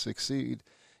do to succeed,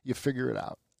 you figure it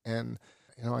out. And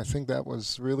I think that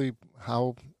was really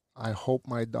how I hope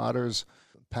my daughters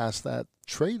pass that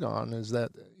trait on, is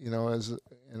that,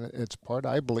 and it's part,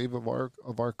 I believe, of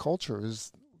our culture,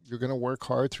 is you're going to work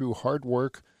hard. Through hard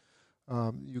work,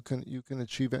 you can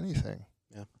achieve anything.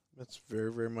 Yeah, that's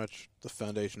very, very much the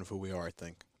foundation of who we are, I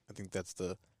think. I think that's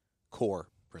the core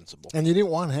principle. And you didn't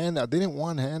want handout. They didn't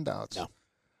want handouts. No.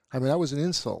 I mean, that was an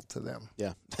insult to them.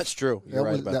 Yeah, that's true. You're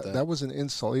right about that. That was an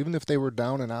insult. Even if they were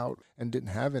down and out and didn't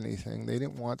have anything, they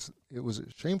didn't want. It was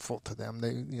shameful to them.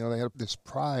 They had this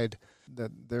pride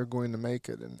that they're going to make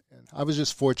it. And I was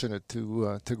just fortunate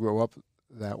to grow up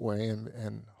that way,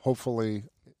 and hopefully,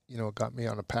 it got me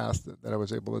on a path that I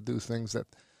was able to do things that,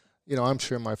 I'm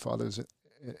sure my father's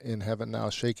in heaven now,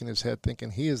 shaking his head,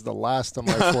 thinking he is the last of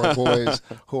my 4 boys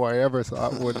who I ever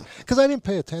thought would. Because I didn't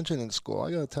pay attention in school. I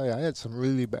got to tell you, I had some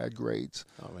really bad grades.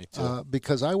 Oh, me too.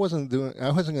 Because I wasn't going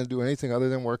to do anything other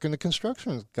than work in a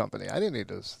construction company. I didn't need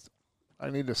to. I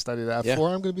need to study that for.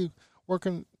 I'm going to be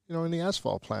working, in the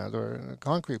asphalt plant or in a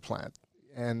concrete plant,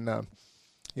 and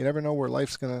you never know where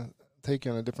life's going to take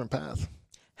you on a different path.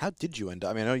 How did you end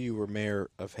up? I mean, I know you were mayor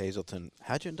of Hazleton.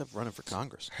 How'd you end up running for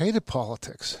Congress? Hated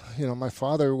politics. My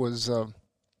father was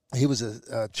he was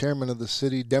a chairman of the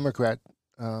city Democrat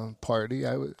party.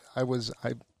 I was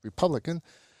Republican.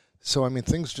 So, I mean,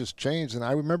 things just changed. And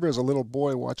I remember as a little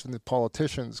boy watching the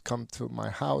politicians come to my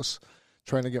house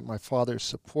trying to get my father's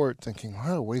support, thinking,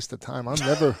 what a waste of time. I'm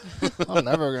never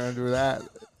going to do that.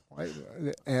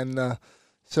 And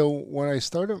so when I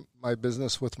started my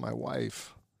business with my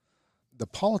wife, the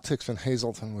politics in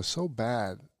Hazleton was so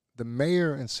bad. The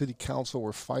mayor and city council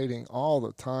were fighting all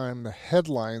the time. The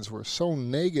headlines were so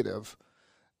negative,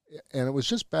 and it was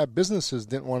just bad. Businesses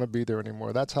didn't want to be there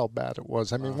anymore. That's how bad it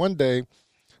was. I mean, one day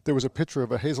there was a picture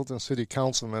of a Hazleton city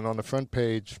councilman on the front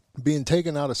page being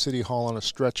taken out of City Hall on a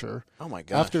stretcher. Oh, my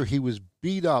gosh. After he was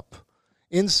beat up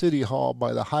in City Hall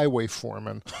by the highway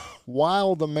foreman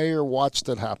while the mayor watched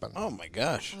it happen. Oh, my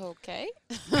gosh. Okay.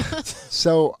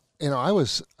 So I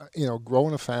was,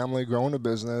 growing a family, growing a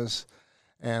business,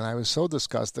 and I was so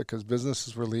disgusted because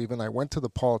businesses were leaving. I went to the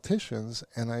politicians,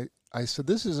 and I said,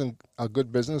 this isn't a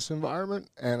good business environment,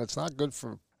 and it's not good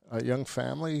for a young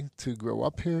family to grow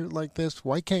up here like this.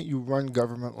 Why can't you run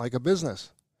government like a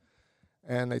business?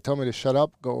 And they told me to shut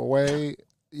up, go away.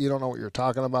 You don't know what you're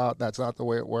talking about. That's not the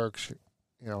way it works.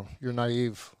 You're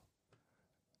naive.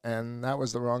 And that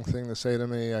was the wrong thing to say to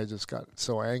me. I just got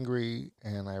so angry,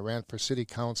 and I ran for city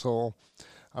council.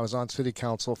 I was on city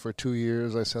council for 2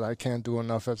 years. I said, I can't do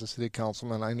enough as a city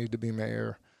councilman. I need to be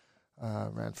mayor.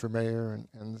 Ran for mayor,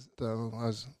 and I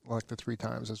was elected 3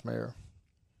 times as mayor.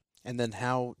 And then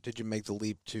how did you make the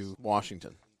leap to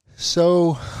Washington?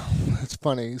 So it's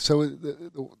funny. So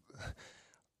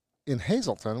in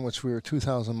Hazleton, which we were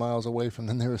 2,000 miles away from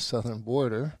the nearest southern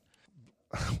border,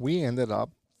 we ended up,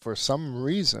 for some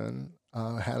reason,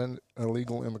 had an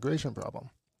illegal immigration problem.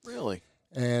 Really?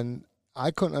 And I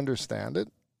couldn't understand it.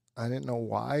 I didn't know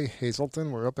why.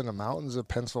 Hazleton, we're up in the mountains of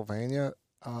Pennsylvania.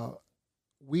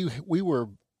 We were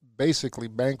basically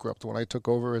bankrupt when I took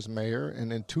over as mayor,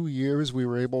 and in 2 years we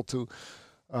were able to,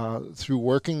 through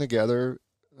working together,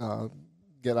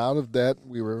 get out of debt.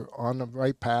 We were on the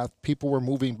right path. People were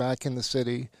moving back in the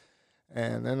city,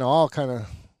 and then all kind of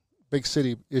big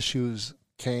city issues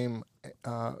came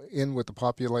in with the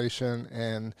population,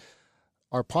 and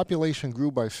our population grew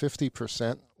by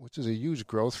 50%, which is a huge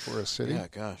growth for a city. Yeah,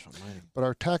 gosh almighty. But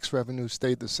our tax revenue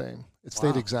stayed the same. It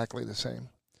stayed exactly the same.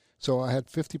 So I had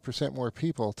 50% more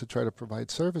people to try to provide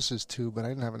services to, but I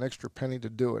didn't have an extra penny to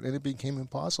do it, and it became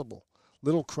impossible.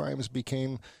 Little crimes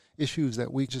became issues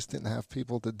that we just didn't have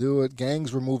people to do it.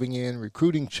 Gangs were moving in,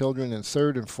 recruiting children in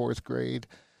 3rd and 4th grade.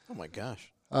 Oh, my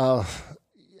gosh.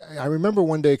 I remember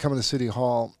one day coming to City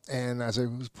Hall, and as I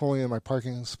was pulling in my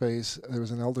parking space, there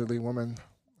was an elderly woman,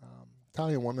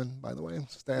 Italian woman, by the way,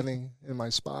 standing in my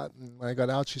spot. And when I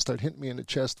got out, she started hitting me in the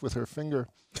chest with her finger.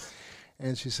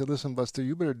 And she said, listen, Buster,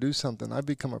 you better do something. I've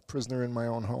become a prisoner in my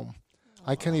own home.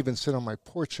 I can't even sit on my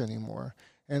porch anymore.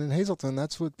 And in Hazleton,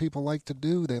 that's what people like to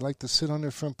do. They like to sit on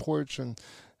their front porch, and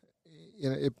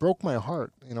it broke my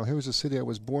heart. Here was a city I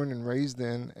was born and raised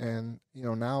in, and,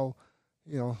 now,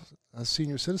 a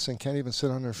senior citizen can't even sit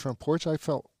on their front porch. I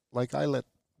felt like I let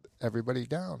everybody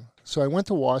down. So I went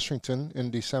to Washington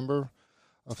in December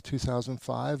of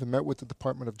 2005 and met with the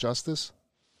Department of Justice.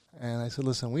 And I said,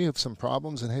 listen, we have some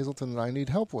problems in Hazleton that I need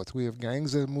help with. We have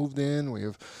gangs that have moved in. We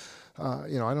have, I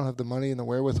don't have the money and the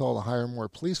wherewithal to hire more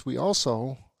police. We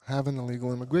also have an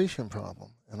illegal immigration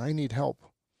problem, and I need help.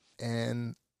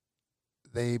 And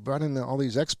they brought in all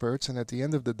these experts, and at the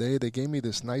end of the day, they gave me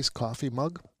this nice coffee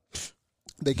mug.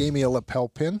 They gave me a lapel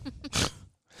pin,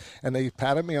 and they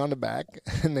patted me on the back,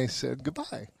 and they said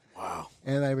goodbye. Wow.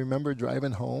 And I remember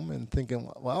driving home and thinking,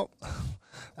 well,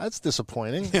 that's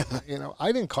disappointing.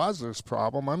 I didn't cause this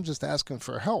problem. I'm just asking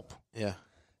for help. Yeah.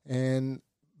 And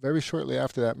very shortly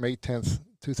after that, May 10th,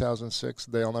 2006,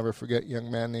 day I'll never forget, a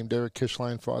young man named Derek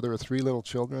Kishline, father of 3 little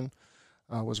children,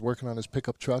 was working on his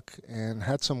pickup truck and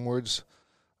had some words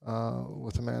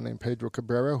with a man named Pedro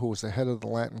Cabrera, who was the head of the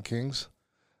Latin Kings.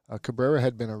 Cabrera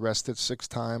had been arrested 6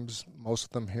 times, most of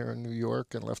them here in New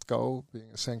York, and let go, being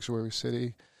a sanctuary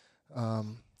city.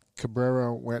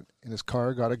 Cabrera went in his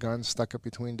car, got a gun, stuck it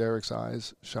between Derek's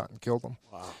eyes, shot and killed him.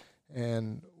 Wow.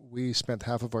 And we spent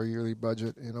half of our yearly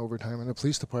budget in overtime in the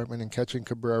police department in catching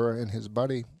Cabrera and his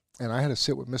buddy. And I had to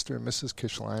sit with Mr. and Mrs.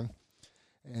 Kishline,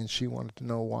 and she wanted to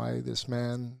know why this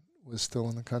man was still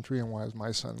in the country and why is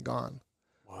my son gone.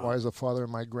 Wow. Why is the father of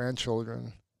my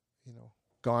grandchildren,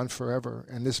 gone forever,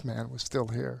 and this man was still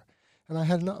here. And I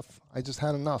had enough. I just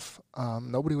had enough.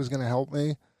 Nobody was going to help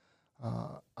me.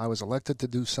 I was elected to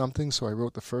do something, so I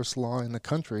wrote the first law in the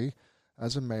country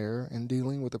as a mayor in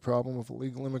dealing with the problem of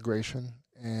illegal immigration.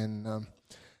 And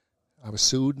I was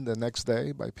sued the next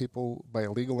day by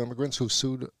illegal immigrants who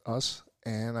sued us.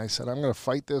 And I said, I'm going to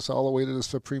fight this all the way to the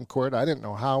Supreme Court. I didn't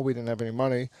know how. We didn't have any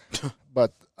money.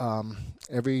 But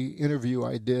every interview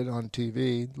I did on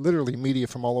TV, literally media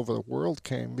from all over the world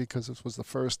came because this was the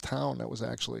first town that was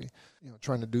actually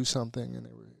trying to do something, and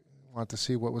they wanted to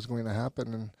see what was going to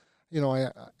happen. And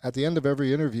at the end of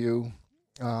every interview,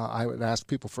 I would ask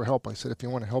people for help. I said, if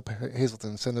you want to help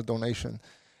Hazleton, send a donation.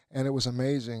 And it was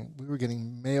amazing. We were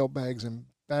getting mail bags and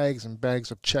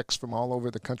bags of checks from all over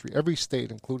the country. Every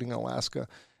state, including Alaska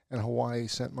and Hawaii,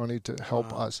 sent money to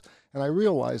help us. And I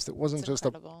realized it wasn't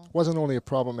wasn't only a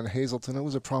problem in Hazleton, it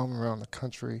was a problem around the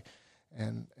country.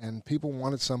 And people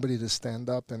wanted somebody to stand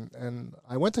up. And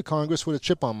I went to Congress with a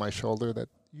chip on my shoulder that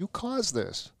you caused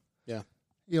this. Yeah.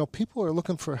 People are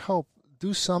looking for help.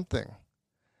 Do something.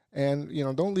 And,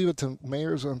 don't leave it to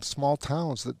mayors of small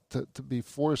towns to be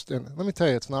forced. And let me tell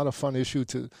you, it's not a fun issue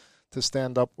to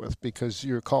stand up with because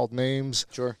you're called names.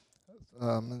 Sure.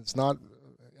 It's not.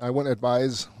 I wouldn't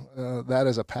advise that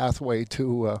as a pathway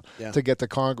to get to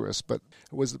Congress. But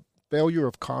it was the failure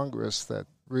of Congress that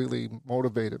really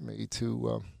motivated me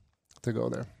to go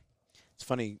there. It's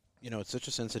funny, it's such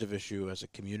a sensitive issue as a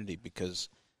community because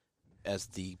as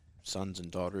the sons and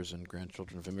daughters and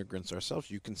grandchildren of immigrants ourselves,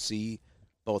 you can see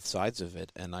both sides of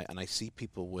it, and I see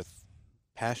people with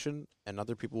passion and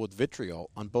other people with vitriol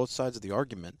on both sides of the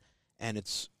argument, and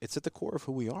it's at the core of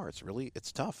who we are.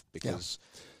 It's tough because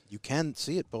you can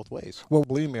see it both ways. Well,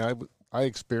 believe me, I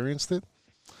experienced it.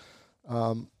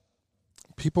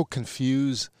 People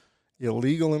confuse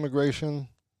illegal immigration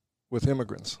with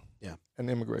immigrants and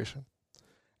immigration.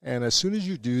 And as soon as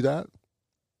you do that,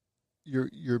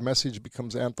 your message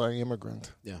becomes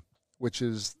anti-immigrant, which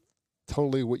is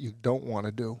totally what you don't want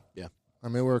to do. Yeah. I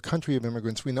mean, we're a country of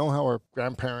immigrants. We know how our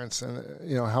grandparents and,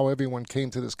 how everyone came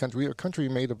to this country. We're a country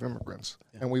made of immigrants,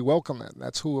 and we welcome that.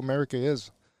 That's who America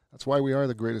is. That's why we are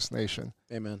the greatest nation.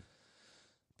 Amen.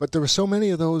 But there were so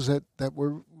many of those that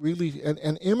were really,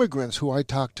 and immigrants who I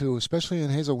talked to, especially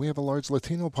in Hazel, we have a large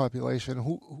Latino population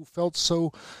who felt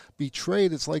so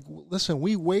betrayed. It's like, listen,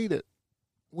 we waited.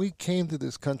 We came to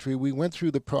this country. We went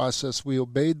through the process. We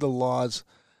obeyed the laws,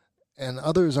 and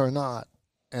others are not.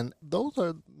 And those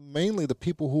are mainly the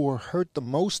people who were hurt the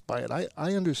most by it.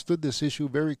 I understood this issue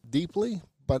very deeply,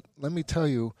 but let me tell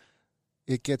you,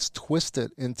 it gets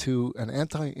twisted into an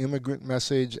anti-immigrant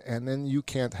message, and then you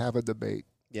can't have a debate.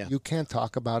 Yeah. You can't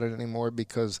talk about it anymore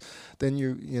because then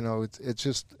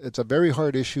it's a very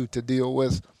hard issue to deal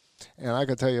with. And I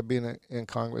can tell you, being in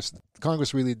Congress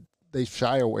really, they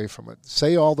shy away from it.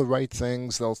 Say all the right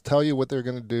things. They'll tell you what they're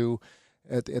going to do.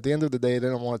 At the end of the day, they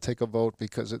don't want to take a vote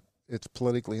because it's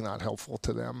politically not helpful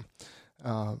to them,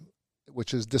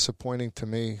 which is disappointing to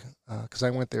me because I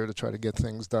went there to try to get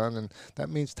things done, and that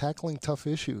means tackling tough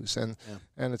issues. And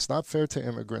it's not fair to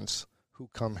immigrants who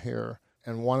come here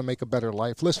and want to make a better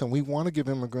life. Listen, we want to give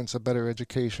immigrants a better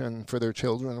education for their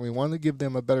children. We want to give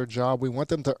them a better job. We want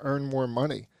them to earn more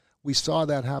money. We saw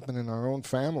that happen in our own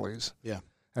families. Yeah.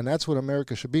 And that's what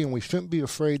America should be, and we shouldn't be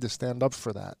afraid to stand up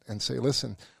for that and say,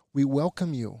 listen, we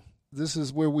welcome you. This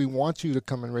is where we want you to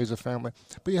come and raise a family,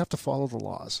 but you have to follow the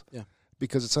laws. Yeah.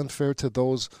 Because it's unfair to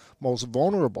those most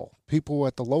vulnerable. People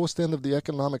at the lowest end of the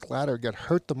economic ladder get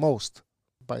hurt the most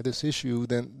by this issue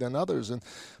than others, and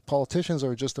politicians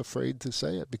are just afraid to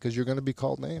say it because you're going to be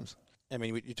called names. I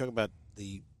mean, you talk about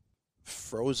the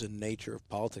frozen nature of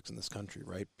politics in this country,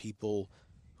 right? People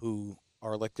who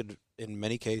are elected in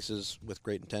many cases with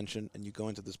great intention, and you go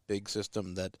into this big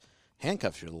system that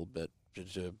handcuffs you a little bit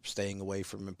to staying away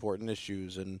from important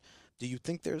issues. And do you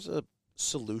think there's a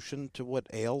solution to what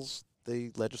ails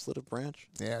the legislative branch?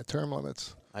 Yeah, term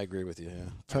limits. I agree with you, yeah.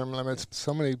 Term limits.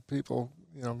 So many people,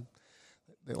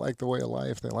 they like the way of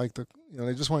life. They like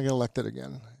they just want to get elected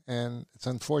again. And it's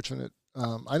unfortunate.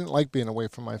 I didn't like being away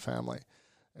from my family.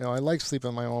 I like sleeping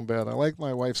in my own bed. I like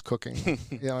my wife's cooking.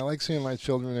 I like seeing my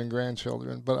children and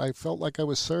grandchildren. But I felt like I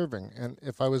was serving. And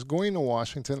if I was going to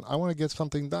Washington, I want to get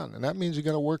something done. And that means you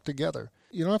got to work together.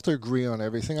 You don't have to agree on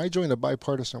everything. I joined a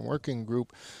bipartisan working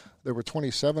group. There were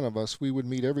 27 of us. We would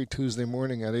meet every Tuesday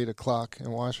morning at 8 o'clock in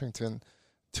Washington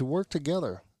to work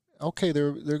together. Okay, there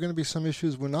are going to be some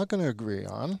issues we're not going to agree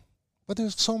on. But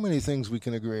there's so many things we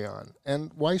can agree on.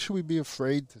 And why should we be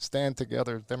afraid to stand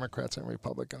together, Democrats and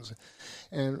Republicans?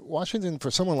 And Washington,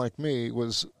 for someone like me,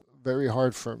 was very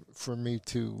hard for me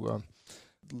to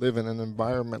live in an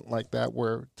environment like that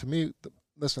where, to me,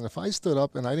 listen, if I stood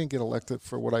up and I didn't get elected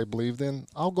for what I believed in,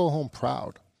 I'll go home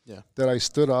proud that I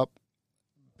stood up.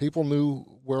 People knew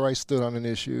where I stood on an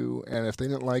issue, and if they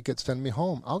didn't like it, send me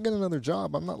home. I'll get another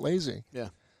job. I'm not lazy. Yeah.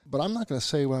 But I'm not going to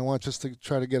say what I want just to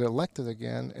try to get elected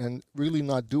again and really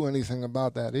not do anything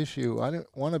about that issue. I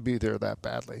didn't want to be there that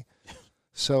badly.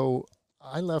 So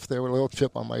I left there with a little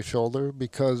chip on my shoulder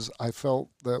because I felt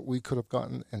that we could have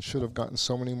gotten and should have gotten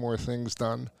so many more things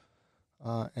done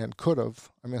and could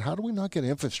have. I mean, how do we not get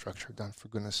infrastructure done, for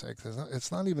goodness sake?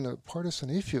 It's not even a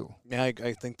partisan issue. Yeah,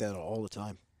 I think that all the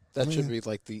time. That should be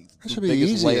like the biggest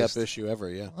easiest layup issue ever,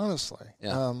 yeah. Honestly.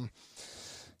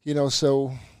 Yeah.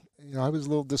 So... I was a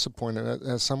little disappointed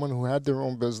as someone who had their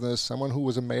own business, someone who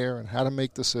was a mayor and had to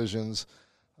make decisions,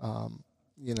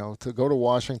 to go to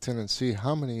Washington and see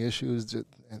how many issues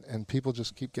and people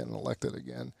just keep getting elected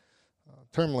again.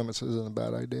 Term limits isn't a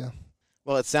bad idea.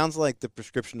 Well, it sounds like the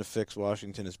prescription to fix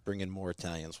Washington is bringing more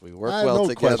Italians. We work no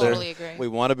together. Totally agree. We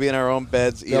want to be in our own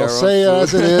beds, eat They'll our own say food.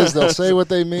 as it is. They'll say what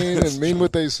they mean and mean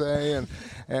what they say.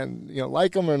 And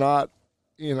like them or not,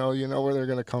 you know where they're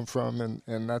going to come from,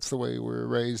 and that's the way we were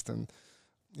raised. And,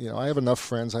 I have enough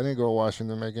friends. I didn't go to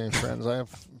Washington to make any friends. I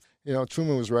have,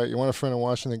 Truman was right. You want a friend in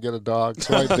Washington, get a dog.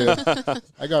 So I did.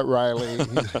 I got Riley.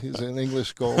 He's an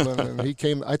English golden, and he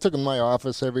came. I took him to my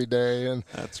office every day, and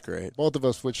that's great. Both of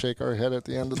us would shake our head at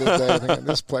the end of the day thinking,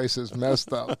 this place is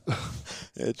messed up.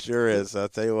 It sure is. I'll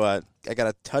tell you what, I got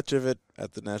a touch of it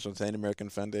at the National Italian American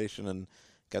Foundation and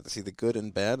got to see the good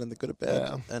and bad and the good and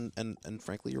bad. Yeah. And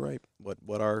frankly, you're right.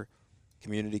 What our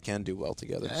community can do well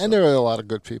together. And there are a lot of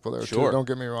good people there, sure. too. Don't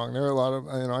get me wrong. There are a lot of,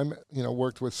 I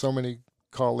worked with so many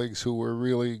colleagues who were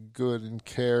really good and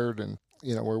cared and,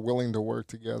 were willing to work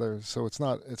together. So it's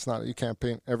not, you can't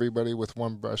paint everybody with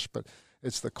one brush, but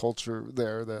it's the culture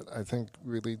there that I think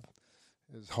really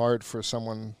is hard for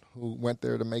someone who went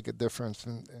there to make a difference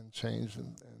and change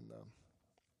and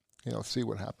see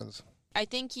what happens. I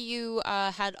think you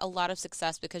had a lot of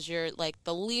success because you're like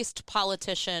the least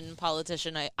politician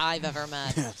I've ever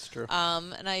met. Yeah, that's true.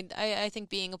 And I think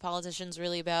being a politician is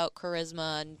really about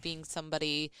charisma and being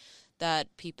somebody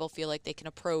that people feel like they can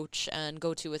approach and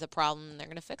go to with a problem and they're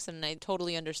going to fix it. And I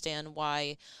totally understand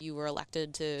why you were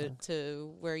elected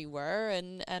to where you were.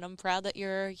 And I'm proud that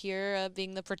you're here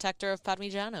being the protector of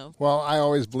Parmigiano. Well, I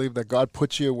always believe that God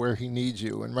puts you where he needs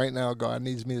you. And right now, God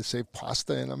needs me to save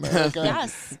pasta in America.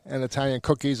 Yes. And Italian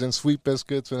cookies and sweet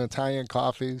biscuits and Italian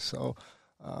coffee. So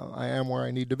I am where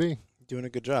I need to be. Doing a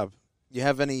good job. You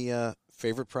have any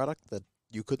favorite product that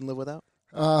you couldn't live without?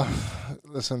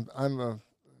 Listen, I'm a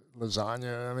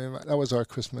lasagna. I mean, that was our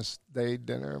Christmas Day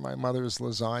dinner. My mother's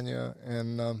lasagna,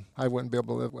 and I wouldn't be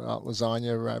able to live without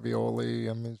lasagna, ravioli.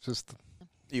 I mean, it's just... Are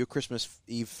you a Christmas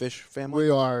Eve fish family? We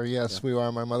are, yes, we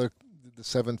are. My mother did the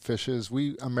 7 fishes.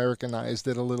 We Americanized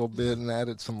it a little bit and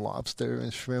added some lobster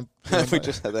and shrimp. We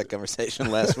just had that conversation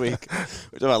last week. We were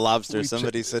talking about lobster.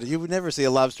 Somebody said, you would never see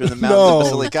a lobster in the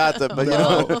mountains of Basilicata,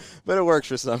 but, but it works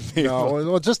for some people. No,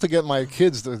 well, just to get my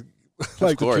kids to...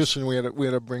 like the tradition, we had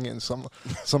to bring in some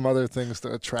other things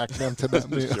to attract them to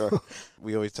that meal. Sure.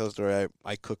 We always tell the story.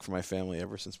 I cook for my family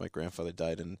ever since my grandfather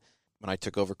died, and when I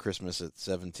took over Christmas at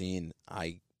 17,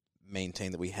 I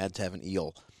maintained that we had to have an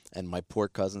eel. And my poor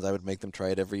cousins, I would make them try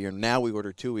it every year. Now we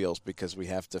order 2 eels because we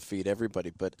have to feed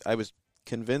everybody. But I was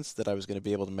convinced that I was going to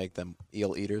be able to make them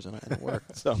eel eaters, and it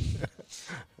worked. So,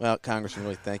 well, Congressman,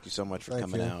 really, thank you so much for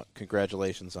coming out.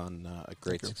 Congratulations on a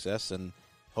great success, and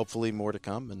hopefully more to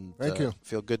come, and thank you.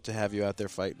 Feel good to have you out there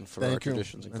fighting for our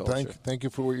traditions and culture. Thank you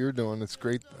for what you're doing. It's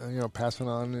great, passing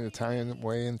on the Italian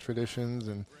way and traditions,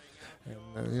 and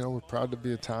we're proud to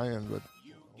be Italian, but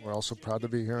we're also proud to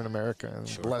be here in America, and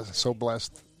so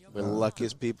blessed. We're the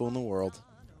luckiest people in the world.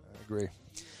 I agree.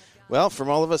 Well, from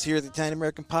all of us here at the Italian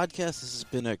American Podcast, this has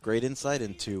been a great insight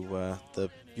into the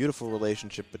beautiful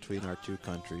relationship between our two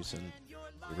countries, and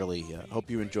we really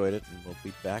hope you enjoyed it, and we'll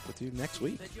be back with you next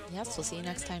week. Yes, we'll see you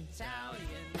next time.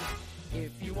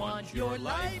 If you want your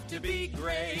life to be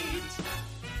great,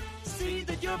 see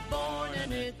that you're born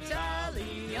an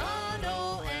Italiano,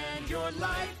 and your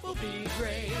life will be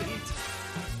great.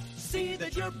 See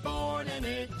that you're born an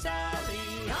Italiano,